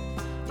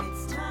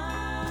 It's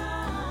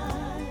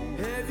time.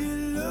 Have you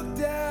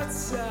looked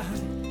outside?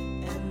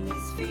 And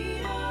these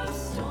feet are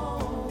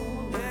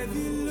stone. Have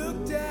you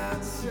looked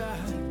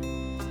outside?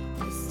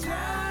 It's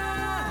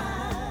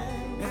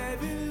time.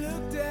 Have you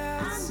looked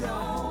outside? I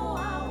know I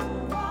will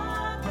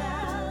walk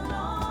that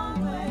long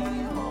way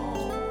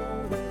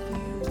home with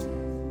you.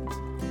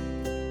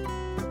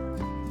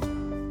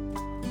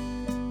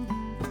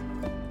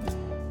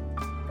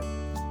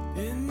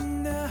 And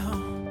now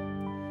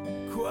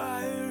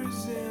choir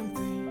is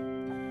empty,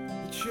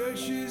 the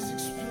church is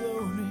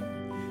exploding,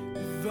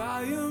 the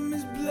volume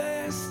is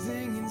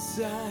blasting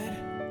inside.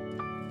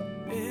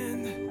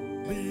 And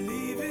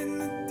believe in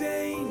the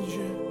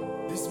danger,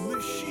 this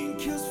machine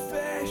kills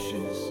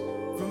fascists.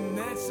 From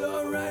that's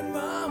alright,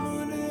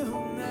 mama,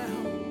 till now,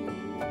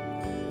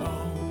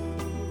 all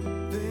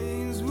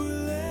things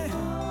will end.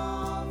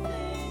 All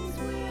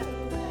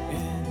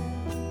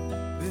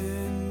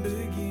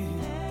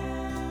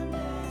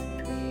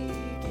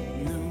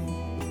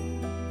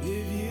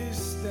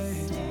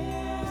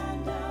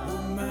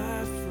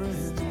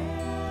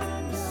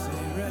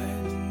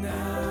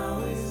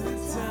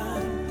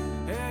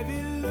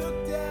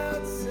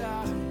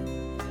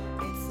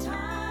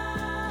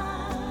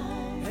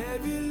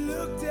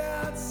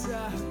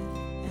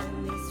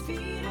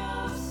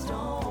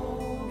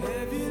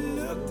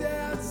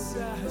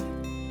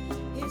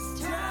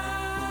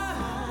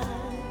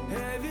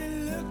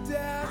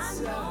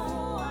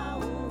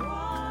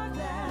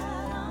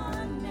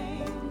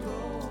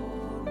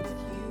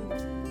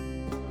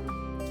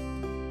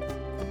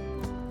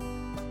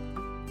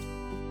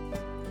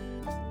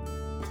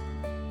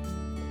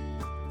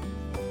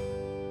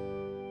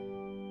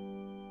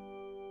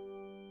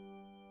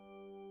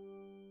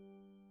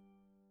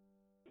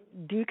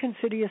do you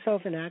consider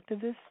yourself an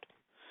activist?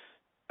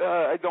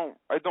 I don't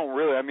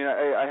really. I mean,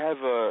 I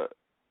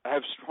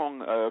have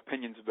strong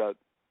opinions about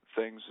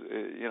things,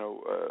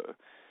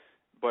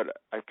 but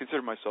I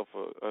consider myself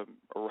a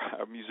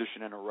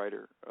musician and a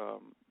writer.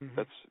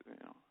 That's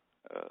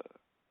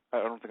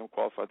I don't think I'm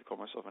qualified to call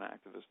myself an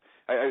activist.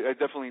 I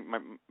definitely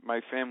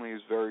my family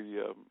is very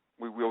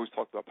we always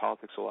talked about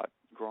politics a lot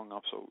growing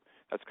up, so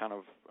that's kind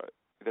of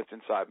that's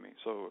inside me.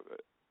 So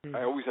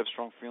I always have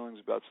strong feelings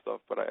about stuff,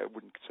 but I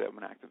wouldn't say I'm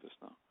an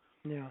activist now.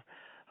 Yeah.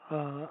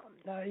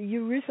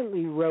 You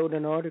recently wrote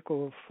an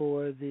article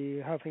for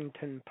the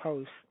Huffington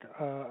Post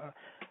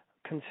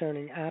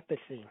concerning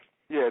apathy.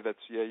 Yeah,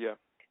 yeah.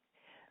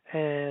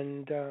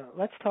 And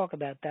let's talk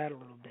about that a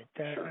little bit.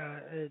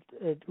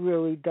 It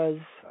really does.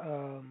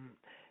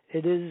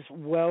 It is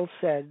well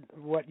said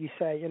what you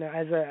say.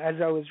 As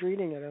I was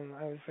reading it,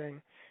 I was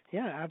saying,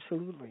 yeah,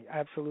 absolutely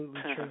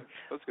true.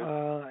 That's good.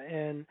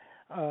 And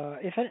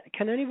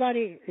can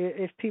anybody,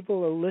 if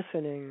people are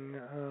listening,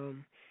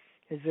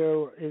 is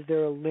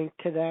there a link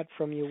to that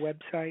from your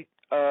website?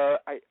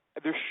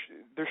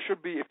 There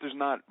should be. If there's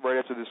not, right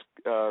after this,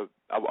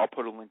 I'll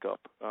put a link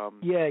up.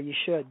 Yeah, you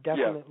should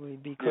definitely,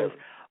 because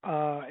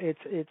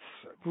it's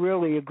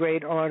really a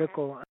great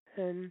article.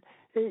 And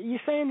you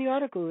say in the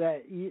article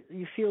that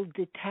you feel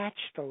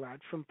detached a lot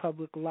from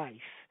public life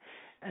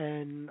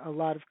and a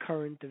lot of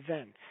current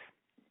events.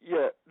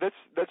 Yeah,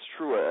 that's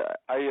true.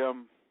 I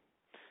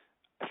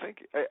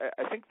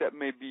think that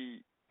may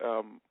be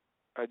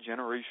a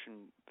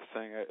generation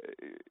thing.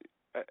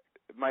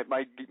 My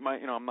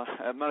I'm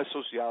not a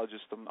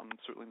sociologist. I'm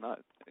certainly not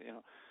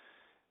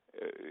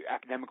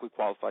academically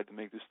qualified to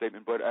make this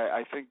statement, but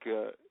I think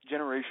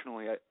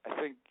generationally, I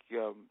think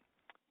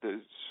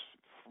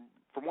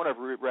from what I've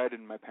read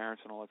in my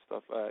parents and all that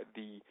stuff,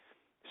 the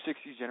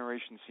 60s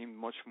generation seemed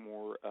much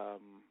more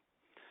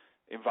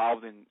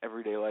involved in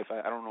everyday life.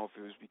 I don't know if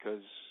it was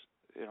because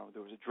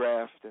there was a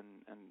draft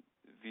and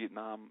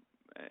Vietnam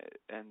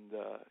and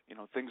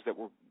things that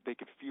they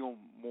could feel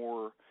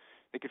more.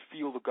 They could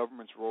feel the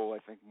government's role, I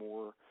think,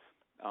 more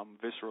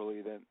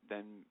viscerally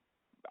than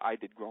I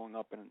did growing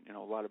up. And a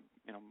lot of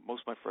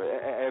most of my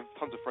friends. I have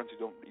tons of friends who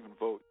don't even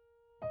vote.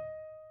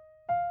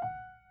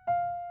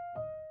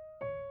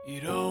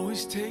 It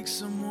always takes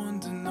someone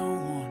to know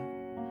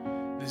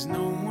one. There's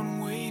no one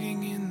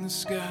waiting in the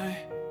sky.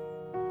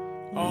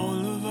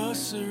 All of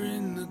us are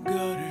in the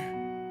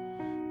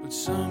gutter, but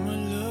some are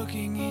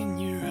looking in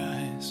your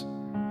eyes.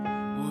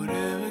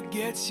 Whatever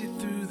gets you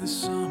through the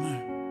summer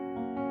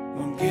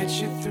won't get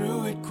you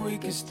through it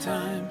quick as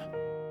time.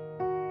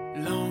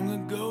 Long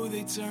ago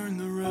they turned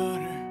the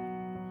rudder.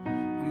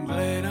 I'm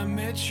glad I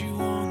met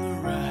you on the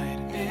ride.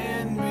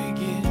 And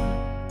begin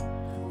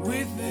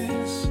with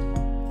this.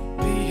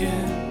 The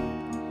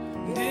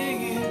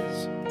ending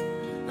is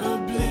a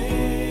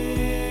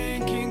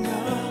blinking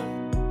up,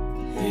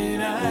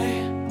 and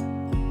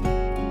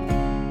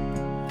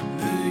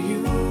the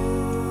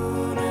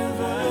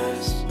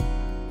universe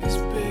is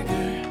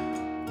bigger,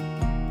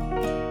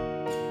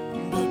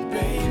 but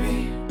baby,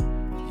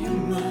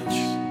 you're much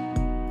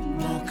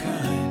more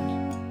kind.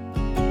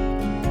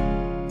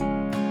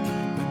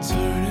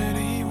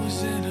 Eternity was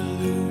an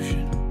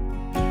illusion.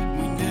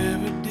 We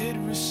never did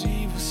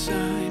receive a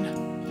sign.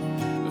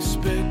 A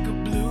speck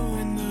of blue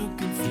in the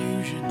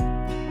confusion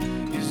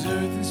is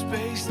earth and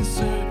space in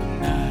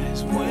certain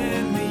eyes.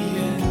 When the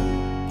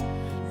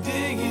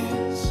ending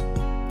is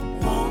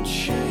won't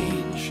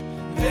change,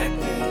 that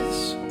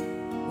this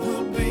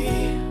will be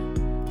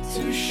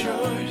too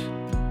short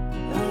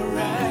a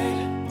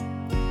ride.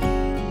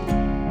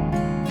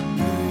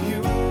 The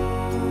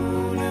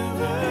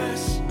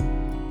universe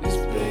is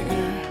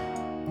bigger,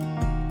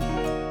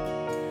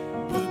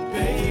 but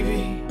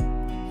baby,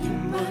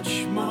 you're much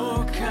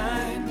more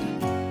kind.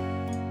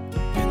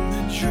 In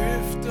the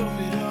drift of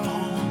it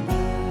all,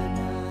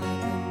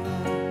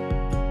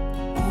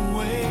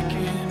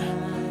 awaken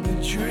the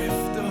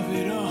drift of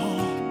it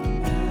all.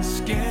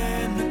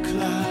 Scan the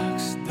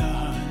clocks,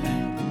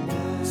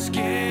 darling.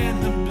 Scan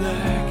the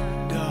black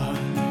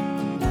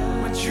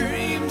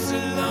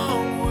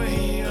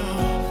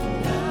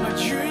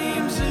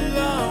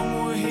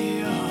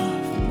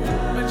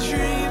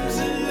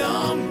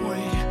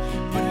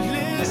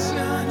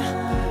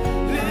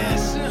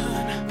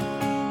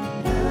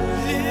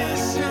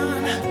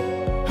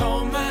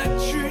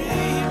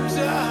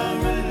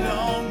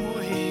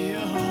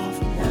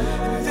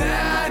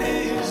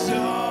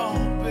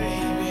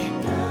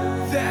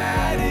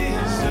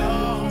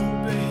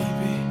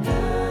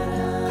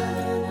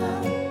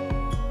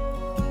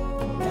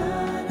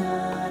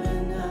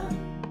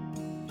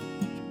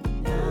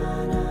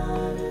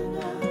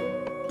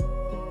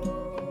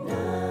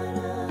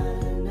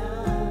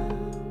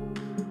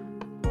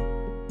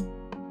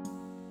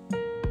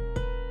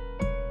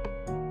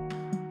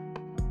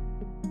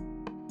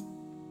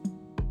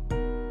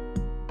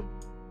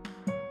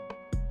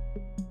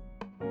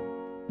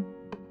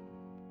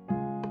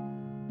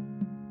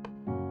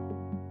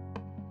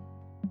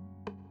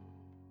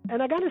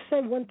And I got to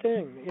say one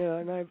thing,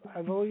 and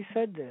I've always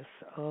said this.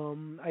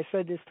 I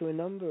said this to a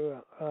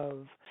number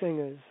of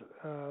singers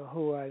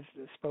who I've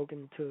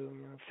spoken to,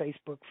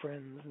 Facebook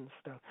friends and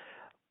stuff.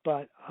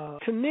 But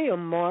to me, a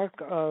mark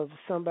of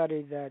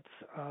somebody that's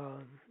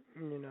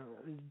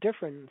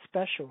different and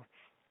special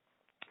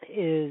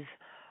is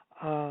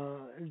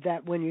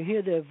that when you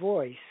hear their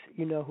voice,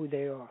 you know who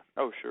they are.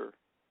 Oh, sure.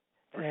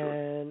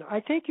 And I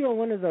think you're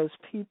one of those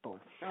people.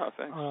 Oh,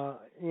 thanks.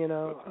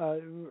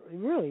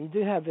 Really, you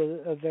do have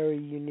a very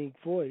unique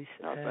voice.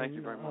 Oh, thank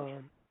you very much.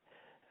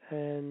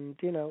 And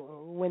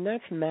when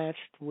that's matched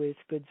with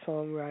good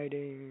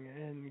songwriting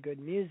and good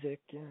music,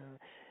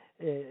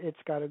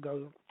 it's got to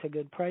go to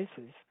good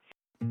prices.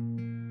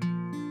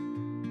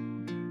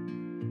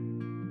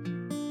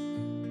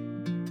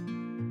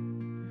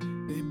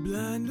 They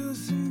blind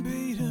us and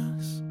beat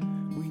us.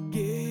 We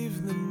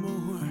gave them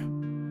more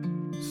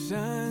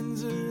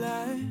signs of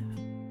life.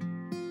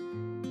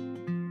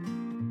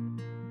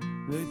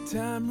 Let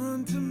time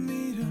run to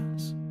meet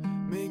us.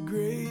 May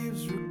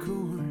graves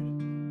record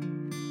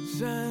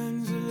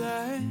signs of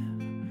life.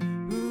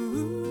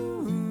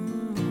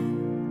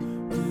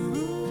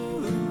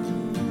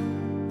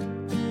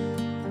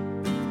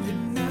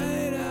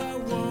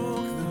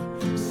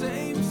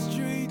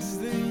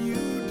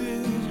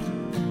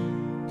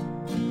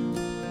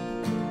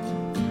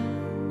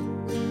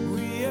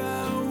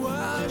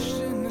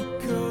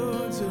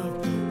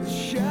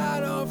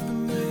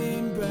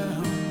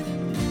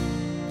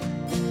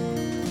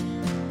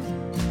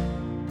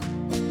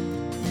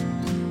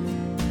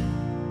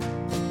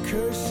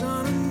 Curse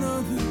on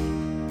another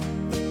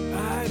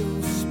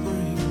idle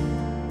spring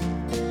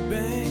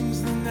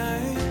bangs the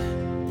night,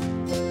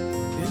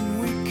 and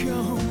we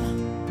come.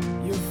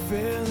 You're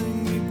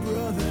failing me,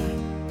 brother,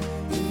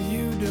 if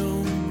you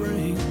don't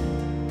bring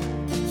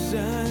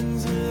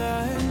signs of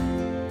life.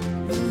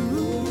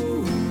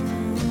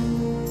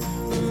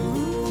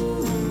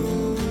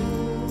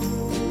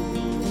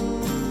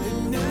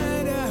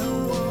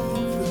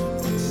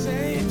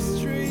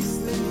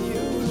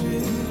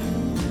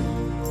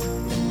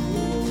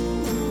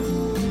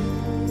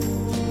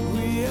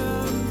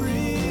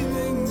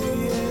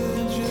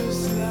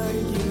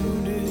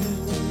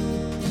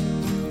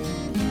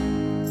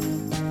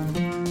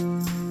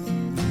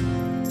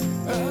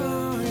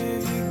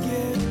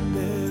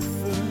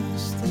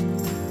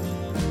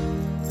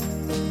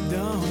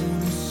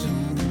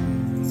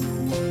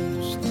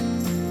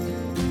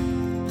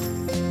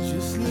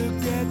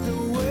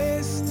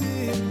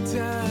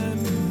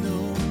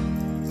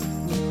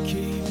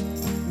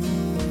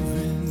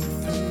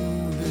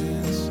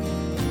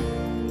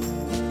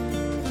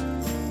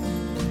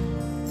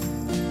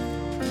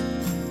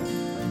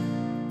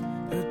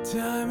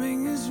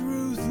 Timing is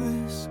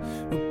ruthless,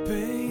 but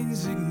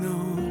pain's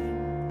ignored,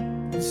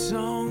 and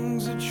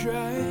songs are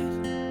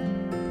tried.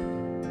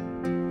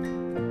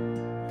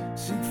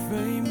 Seek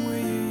fame where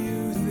your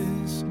youth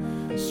is,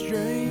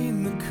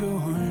 strain the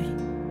chord,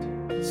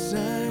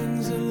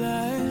 signs of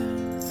life.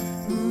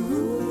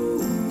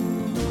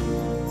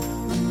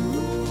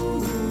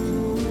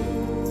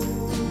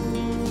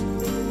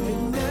 At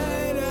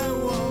night I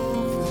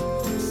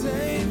walk the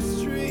same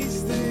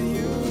streets that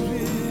you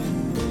did.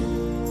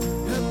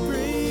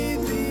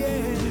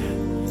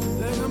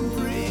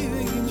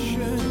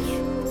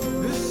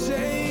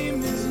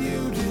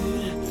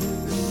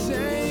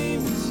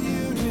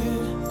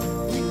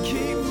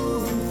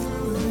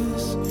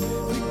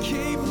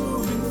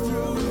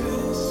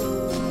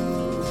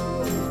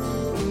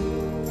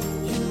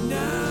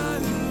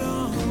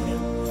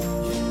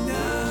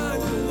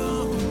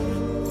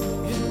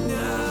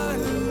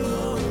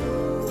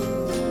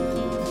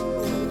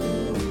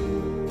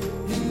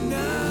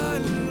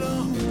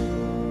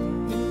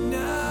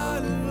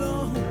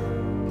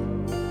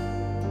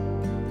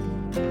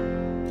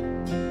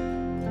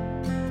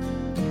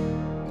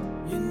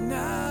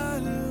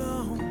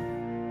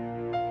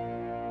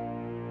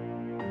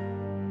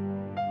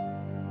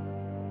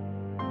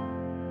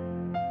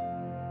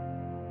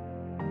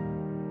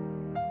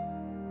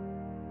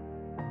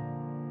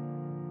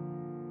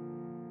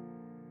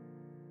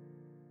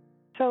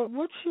 So,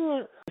 what's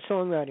your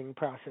songwriting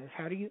process?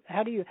 How do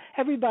you?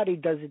 Everybody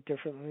does it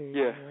differently.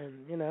 Yeah.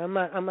 And,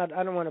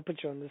 I don't want to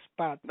put you on the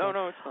spot. No,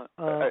 it's not.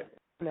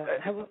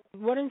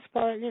 What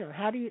inspired?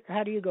 How do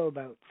you go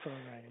about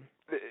songwriting?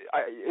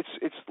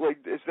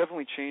 It's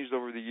definitely changed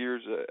over the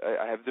years.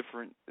 I have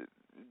different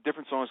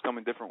songs come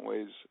in different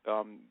ways.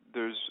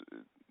 It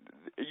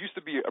used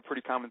to be a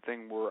pretty common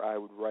thing where I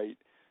would write.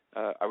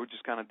 I would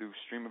just kind of do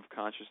stream of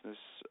consciousness,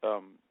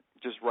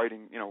 just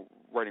writing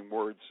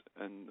words,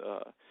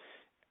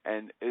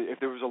 and if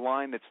there was a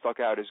line that stuck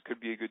out as could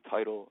be a good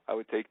title, I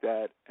would take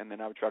that and then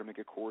I would try to make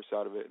a chorus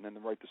out of it and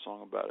then write the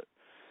song about it.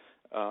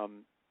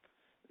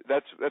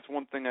 That's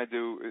one thing I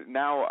do.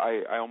 Now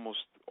I almost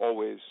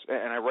always,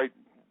 and I write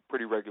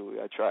pretty regularly.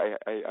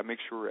 I make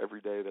sure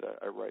every day that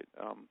I write.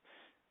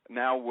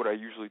 Now what I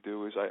usually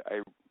do is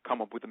I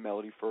come up with a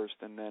melody first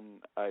and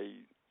then I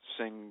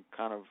sing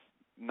kind of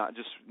not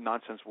just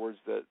nonsense words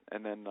that,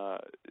 and then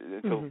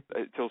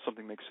until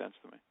something makes sense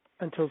to me.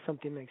 Until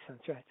something makes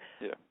sense, right?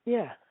 Yeah.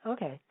 Yeah.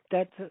 Okay.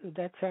 That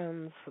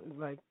sounds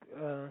like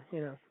a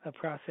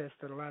process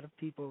that a lot of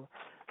people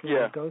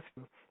go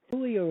through.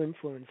 Who are your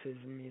influences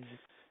in music?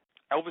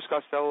 Elvis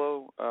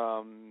Costello,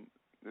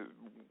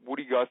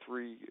 Woody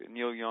Guthrie,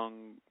 Neil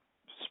Young,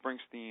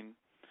 Springsteen.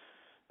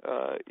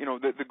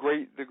 The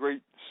great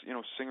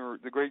singer,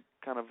 the great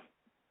kind of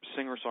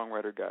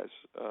singer-songwriter guys,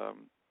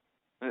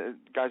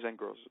 guys and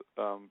girls.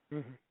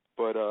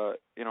 But I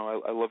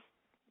love.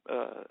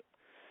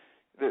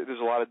 There's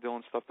a lot of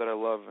Dylan stuff that I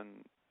love,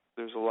 and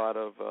there's a lot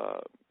of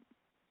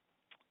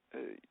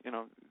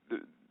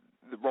the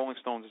Rolling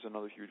Stones is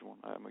another huge one.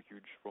 I'm a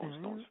huge Rolling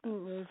Stones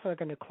fan. It's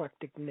like an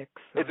eclectic mix.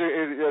 That's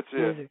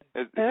it.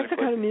 That's the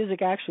kind of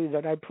music actually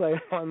that I play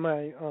on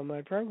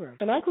my program.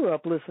 And I grew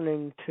up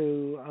listening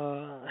to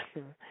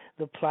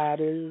the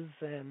Platters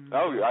and.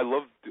 I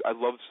love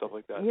stuff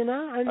like that. I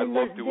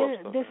love doo-wop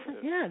stuff.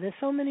 There's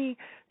so many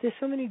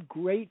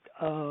great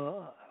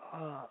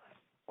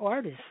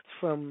artists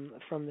from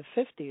the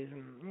 50s,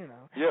 and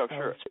sure.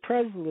 Elvis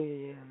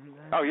Presley and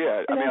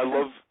I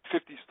love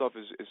 50 stuff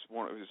is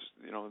one of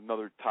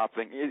another top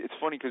thing. It's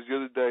funny because the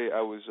other day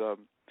I was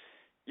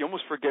you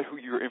almost forget who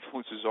your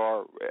influences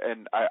are,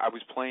 and I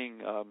was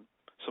playing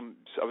some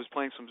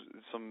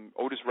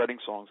Otis Redding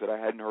songs that I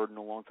hadn't heard in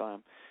a long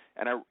time,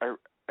 and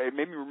it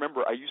made me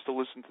remember I used to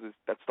listen to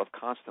that stuff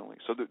constantly.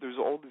 So there's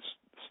all this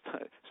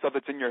stuff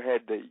that's in your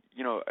head that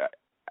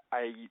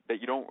I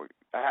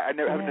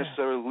never haven't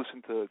necessarily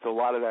listened to a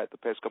lot of that the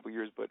past couple of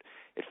years, but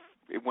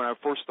when I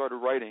first started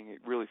writing, it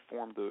really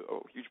formed a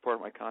huge part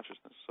of my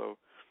consciousness. So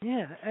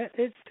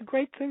it's the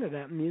great thing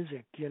about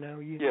music,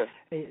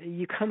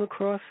 you come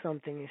across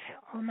something and say,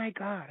 oh my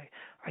God,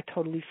 I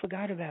totally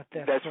forgot about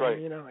that. That's song, right.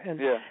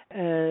 And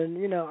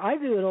I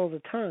do it all the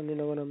time.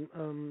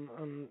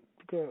 When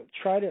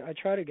I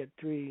try to get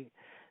three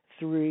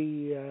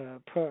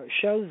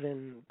shows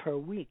in per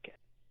week.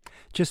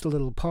 Just a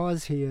little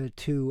pause here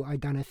to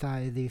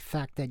identify the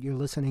fact that you're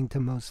listening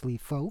to Mostly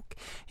Folk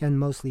and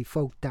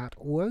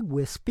mostlyfolk.org.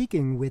 We're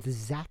speaking with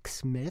Zak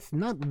Smith.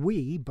 Not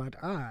we, but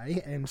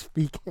I am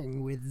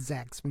speaking with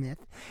Zak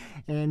Smith.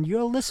 And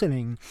you're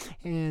listening.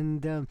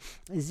 And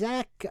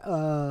Zak,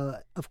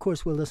 of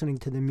course, we're listening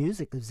to the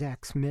music of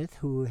Zak Smith,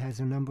 who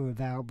has a number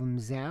of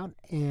albums out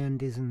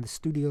and is in the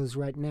studios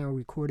right now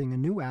recording a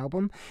new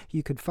album.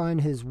 You could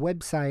find his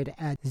website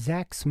at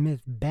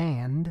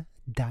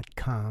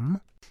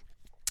zaksmithband.com.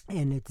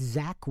 And it's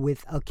Zak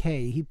with a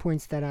K. He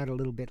points that out a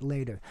little bit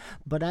later.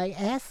 But I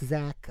asked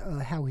Zak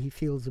how he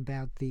feels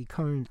about the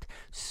current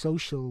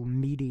social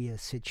media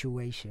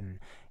situation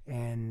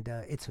and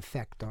its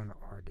effect on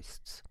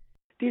artists.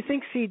 Do you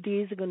think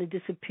CDs are going to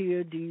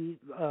disappear? Do you,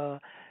 and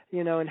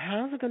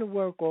how's it going to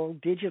work all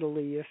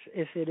digitally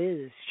if it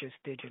is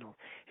just digital?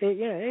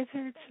 It's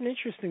an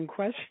interesting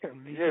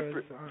question. Because,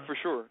 for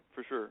sure.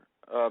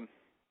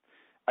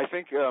 I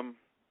think.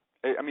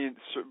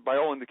 By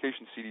all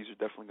indications, CDs are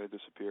definitely going to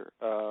disappear.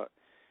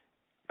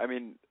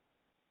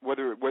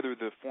 Whether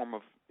the form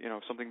of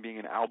something being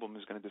an album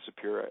is going to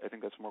disappear, I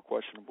think that's more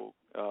questionable.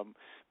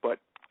 But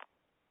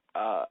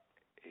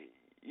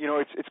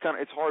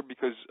it's hard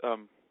because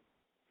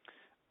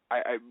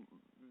I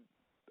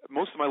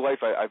most of my life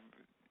I've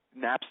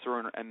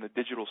Napster and the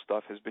digital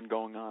stuff has been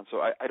going on, so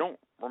I don't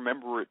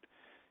remember it.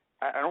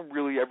 I don't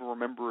really ever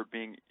remember it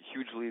being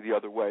hugely the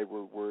other way,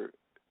 where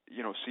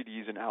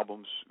CDs and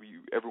albums,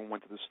 everyone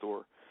went to the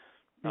store.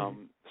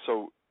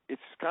 So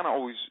it's kind of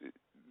always,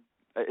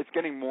 it's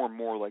getting more and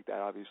more like that,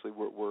 obviously,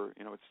 where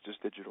it's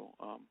just digital.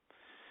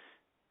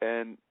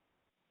 And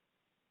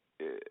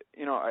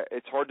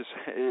it's hard to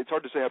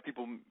say how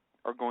people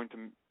are going to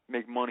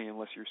make money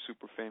unless you're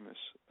super famous.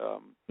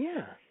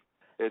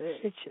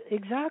 It's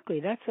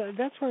exactly.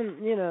 That's when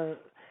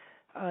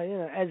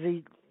as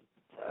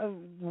a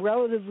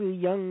relatively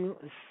young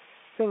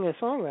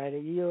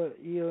singer-songwriter,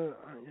 you're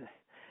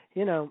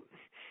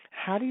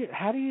how do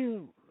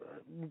you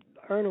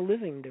earn a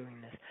living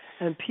doing this?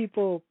 And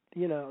people,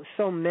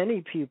 so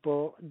many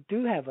people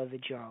do have other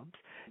jobs.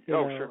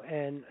 Sure.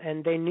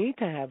 And they need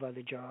to have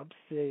other jobs.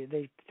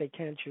 They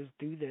can't just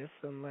do this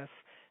unless,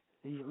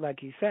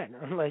 like you said,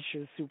 unless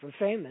you're super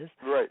famous.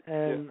 Right.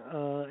 And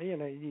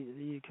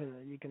you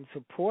can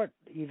support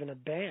even a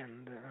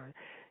band,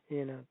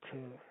 to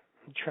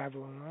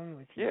travel along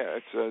with you. Yeah,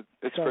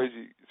 it's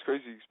crazy. It's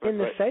crazy. In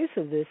the face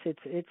of this,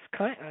 it's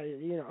kind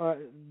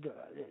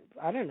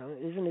I don't know.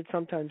 Isn't it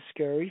sometimes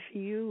scary for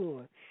you?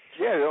 Or?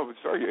 Yeah, no,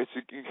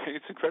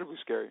 it's incredibly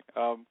scary.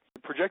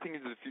 Projecting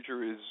into the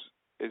future is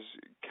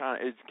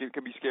it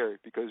can be scary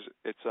because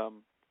it's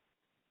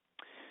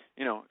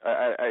you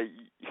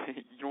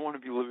don't want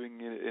to be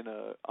living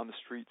on the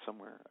street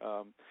somewhere.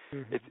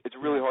 It's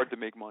really hard to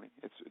make money.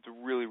 It's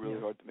really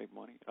hard to make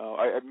money.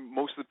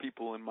 Most of the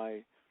people in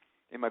my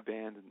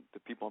band and the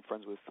people I'm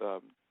friends with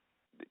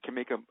can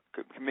make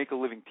a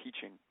living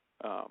teaching.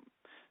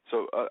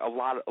 So a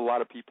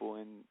lot of people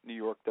in New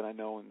York that I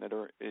know and that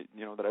are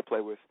that I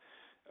play with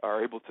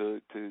are able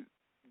to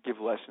give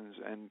lessons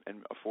and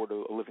afford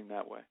a living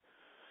that way.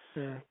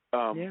 Yeah.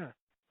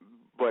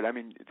 But I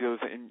mean, the other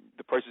thing,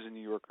 the prices in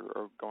New York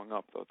are going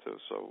up though too.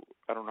 So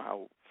I don't know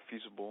how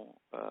feasible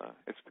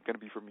it's going to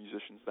be for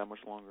musicians that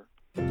much longer.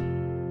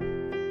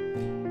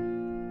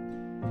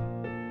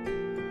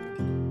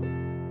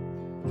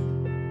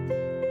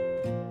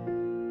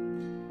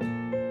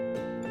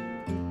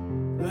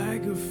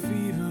 Like a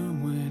fever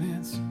when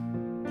it's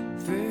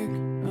thick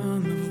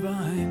on the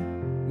vine.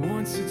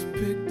 Once it's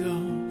picked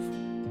off,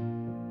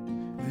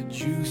 the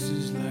juice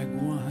is like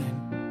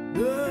wine.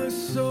 The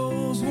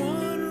soul's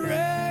one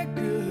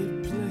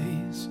record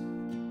plays,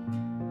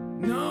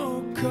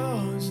 no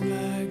cause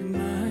like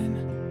mine.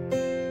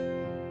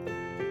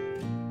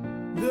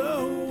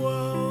 The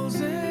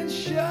walls and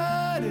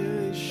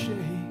shutters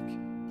shake,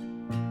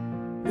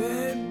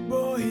 that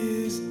boy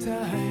is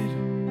tied.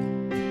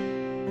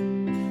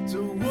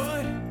 So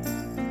what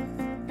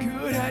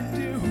could I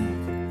do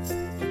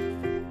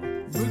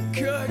but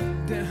cut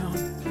down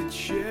the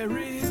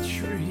cherry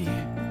tree?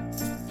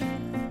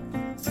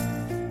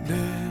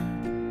 There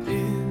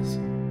is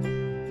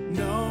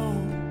no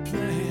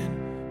plan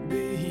B.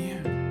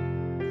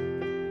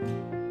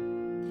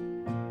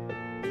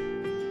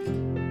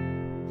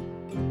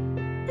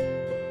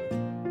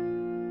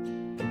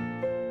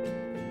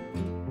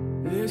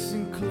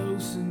 Listen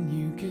close and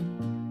you can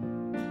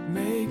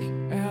make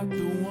out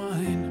the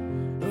whine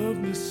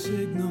of the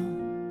signal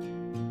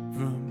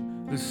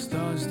from the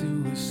stars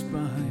to a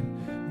spine.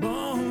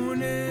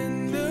 Bone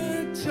in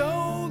the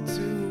toll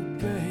to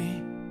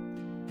pay,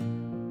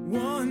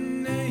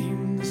 one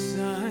name to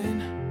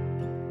sign.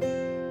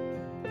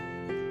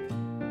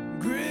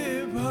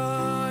 Grip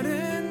hard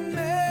and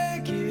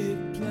make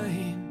it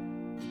plain,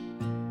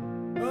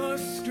 or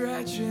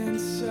scratch and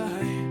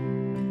sigh.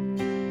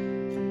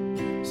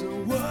 So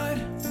what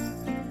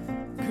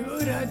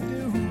could I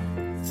do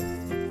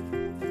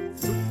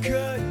but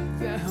cut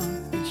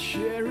down the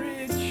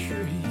cherry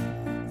tree?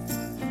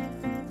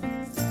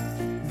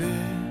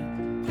 There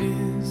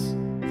is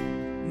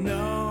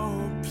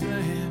no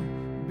plan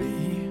B.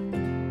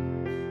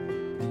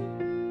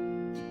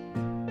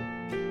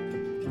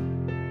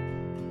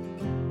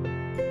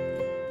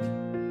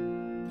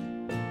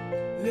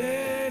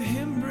 Let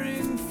him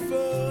bring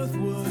forth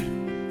what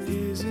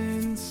is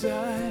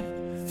inside.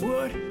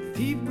 What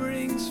he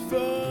brings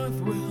forth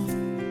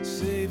will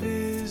save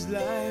his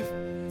life.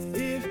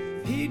 If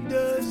he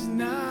does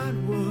not,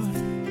 what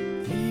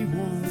he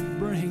won't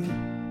bring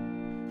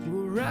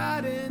will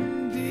rot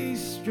and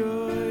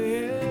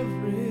destroy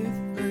everything.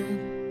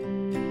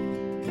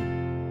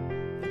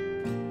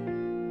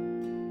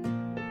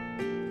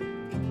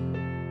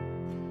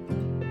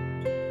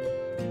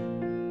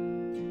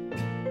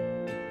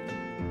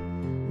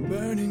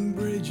 Burning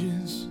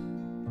bridges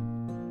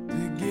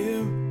to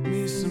give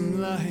me some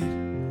light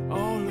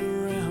all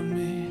around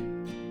me,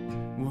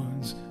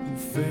 ones who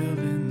failed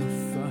in the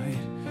fight.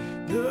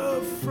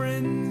 The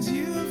friends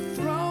you've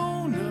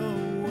thrown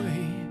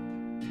away,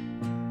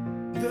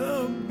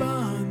 the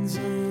bonds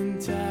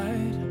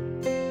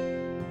untied,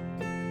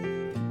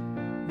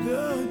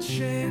 the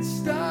chance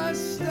start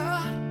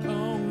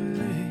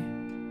only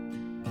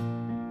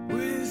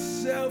with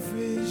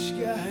selfish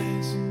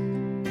guys.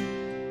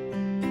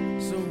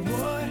 So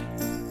what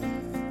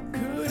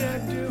could I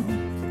do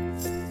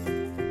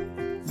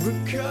but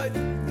cut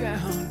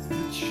down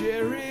the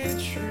cherry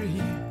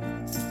tree?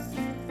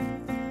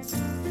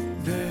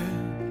 There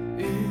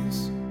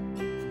is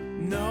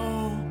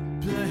no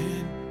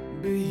plan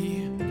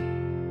B.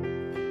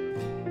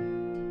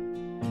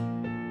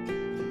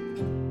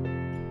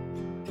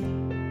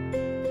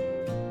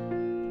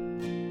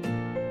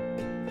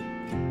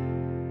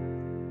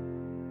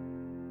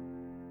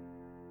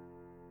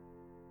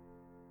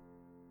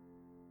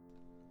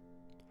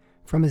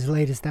 From his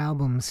latest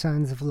album,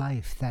 Signs of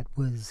Life, that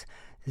was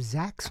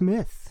Zak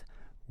Smith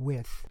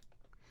with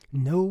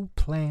No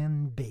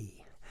Plan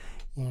B.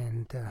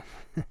 And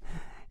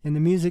in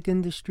the music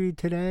industry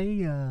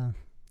today,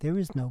 there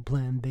is no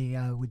plan B,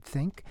 I would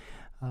think.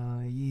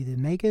 You either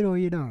make it or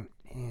you don't.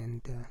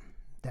 And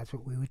that's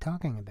what we were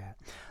talking about.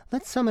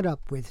 Let's sum it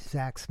up with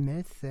Zak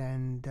Smith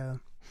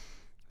and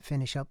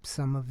finish up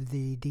some of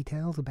the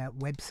details about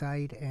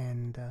website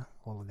and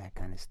all of that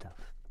kind of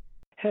stuff.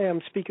 Hey,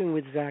 I'm speaking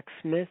with Zak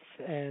Smith,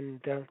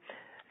 and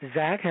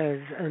Zak has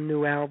a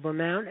new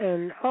album out.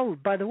 And, oh,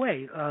 by the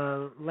way,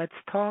 let's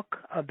talk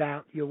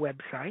about your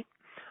website.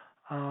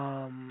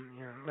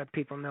 Let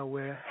people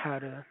know how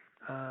to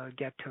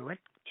get to it.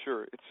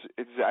 Sure.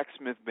 It's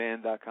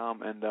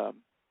ZakSmithBand.com, and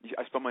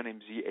I spell my name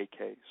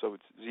Z-A-K, so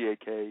it's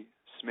Z-A-K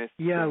Smith.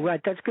 Yeah,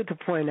 right. That's good to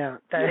point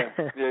out.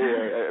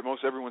 Yeah.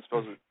 Most everyone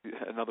spells it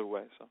another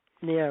way. So.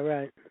 Yeah,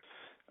 right.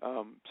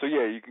 So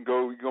yeah, you can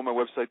go on my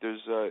website.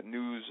 There's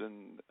news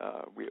and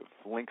we have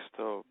links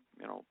to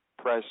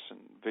press and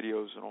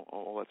videos and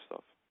all that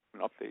stuff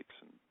and updates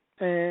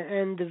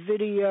And the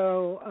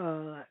video,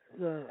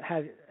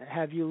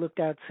 have you looked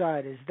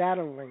outside? Is that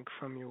a link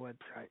from your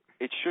website?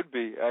 It should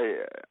be.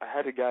 I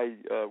had a guy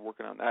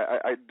working on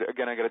that. I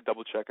got to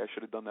double check. I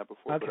should have done that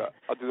before, okay. But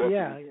I'll do that.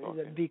 Yeah,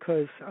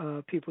 because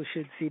people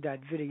should see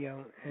that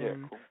video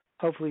and cool.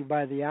 hopefully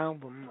buy the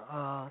album.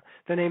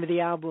 The name of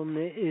the album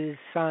is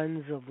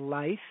Signs of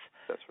Life.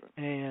 That's right.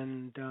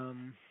 And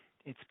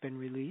it's been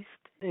released.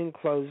 In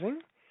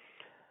closing,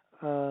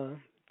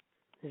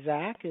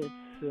 Zach, it's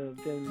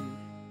been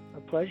a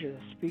pleasure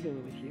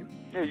speaking with you.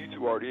 Yeah, you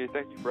too, Artie.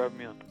 Thank you for having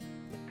me on.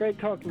 Great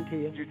talking to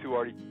you. You too,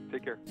 Artie.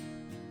 Take care.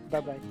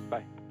 Bye-bye.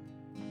 Bye.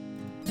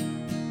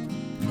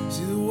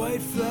 See the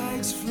white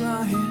flags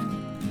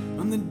flying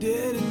on the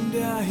dead and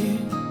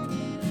dying,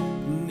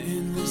 an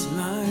endless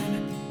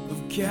line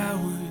of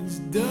cowards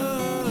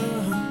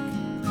dug.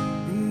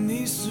 And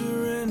these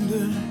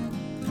surrender,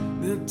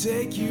 they'll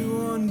take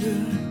you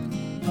under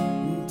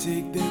and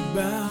take their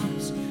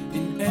bows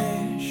in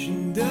ash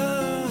and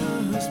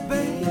dust.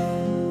 Baby,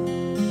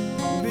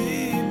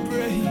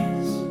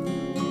 praise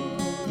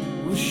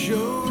will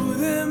show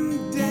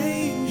them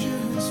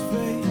danger's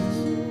face.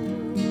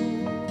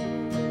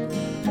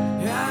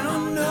 I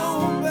don't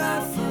know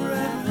about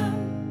forever,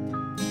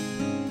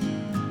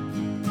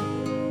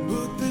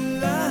 but the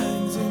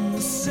lines in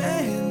the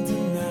sand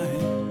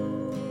tonight,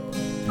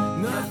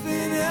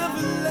 nothing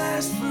ever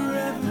lasts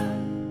forever.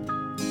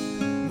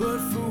 But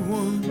for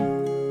one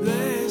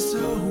last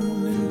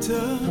holding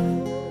tug,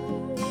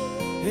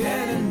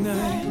 and a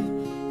night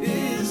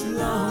is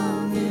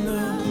long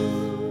enough.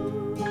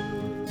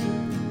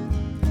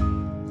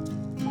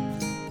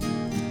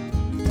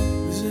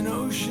 There's an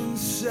ocean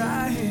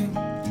sighing,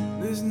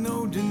 there's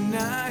no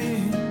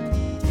denying.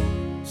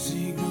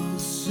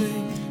 Seagulls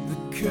sing, the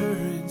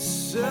currents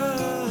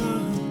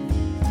sung.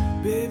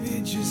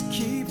 Baby, just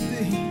keep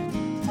the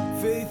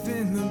faith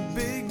in the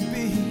big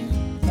beat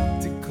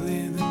to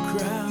clear the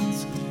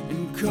crowds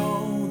and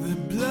call the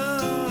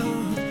blood.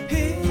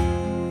 Here,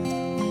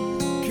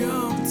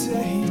 come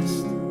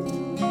taste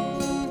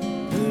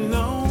the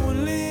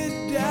lonely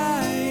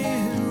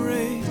dying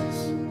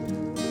race.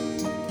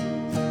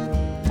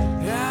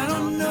 I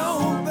don't know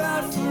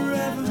about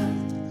forever,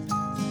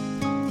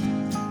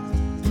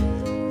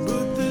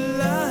 but the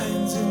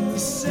lines in the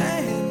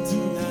sand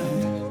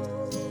tonight,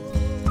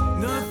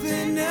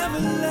 nothing ever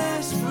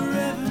lasts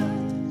forever.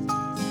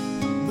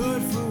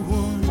 But for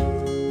one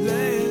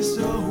last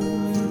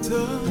holding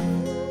tug,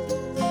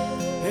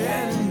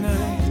 and a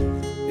night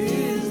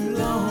is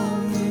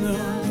long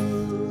enough.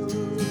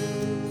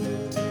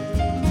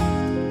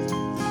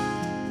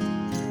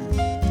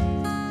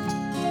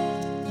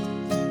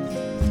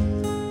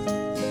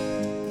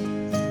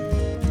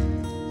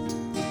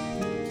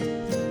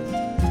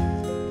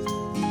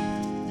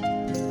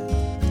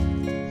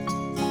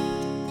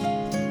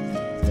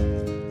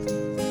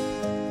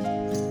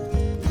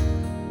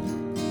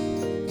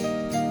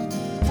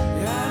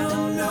 I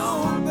don't know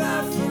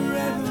about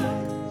forever,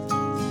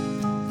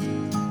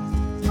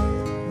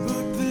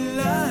 but the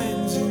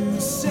lines in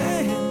the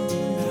sand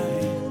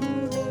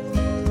tonight,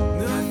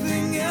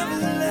 nothing ever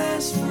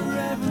lasts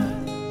forever.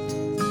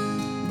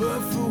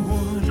 But for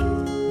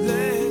one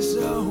last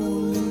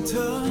holding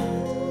tug,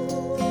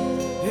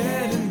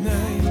 and a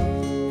night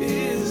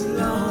is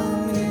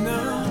long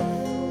enough,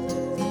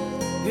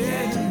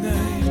 and a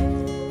night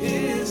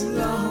is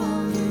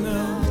long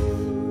enough.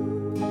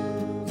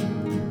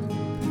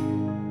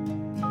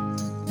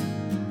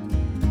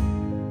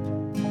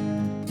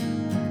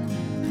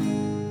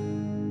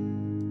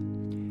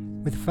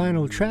 With the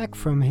final track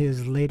from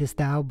his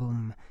latest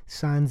album,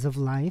 Signs of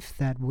Life,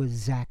 that was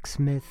Zak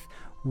Smith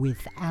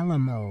with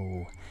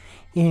Alamo.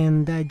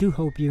 And I do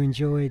hope you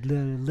enjoyed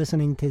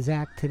listening to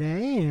Zach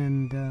today,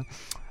 and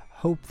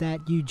hope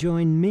that you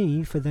join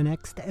me for the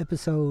next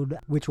episode,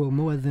 which will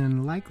more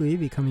than likely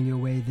be coming your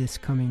way this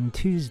coming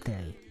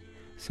Tuesday.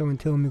 So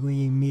until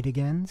we meet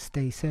again,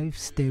 stay safe,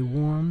 stay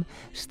warm,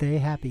 stay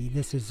happy.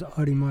 This is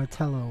Artie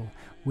Martello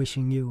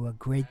wishing you a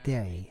great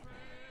day.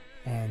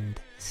 And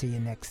see you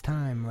next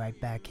time right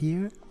back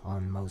here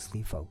on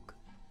Mostly Folk.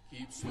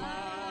 Keep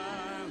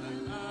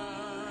smiling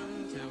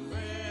until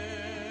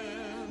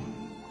then.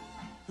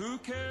 Who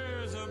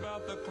cares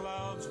about the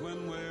clouds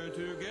when we're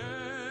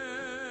together?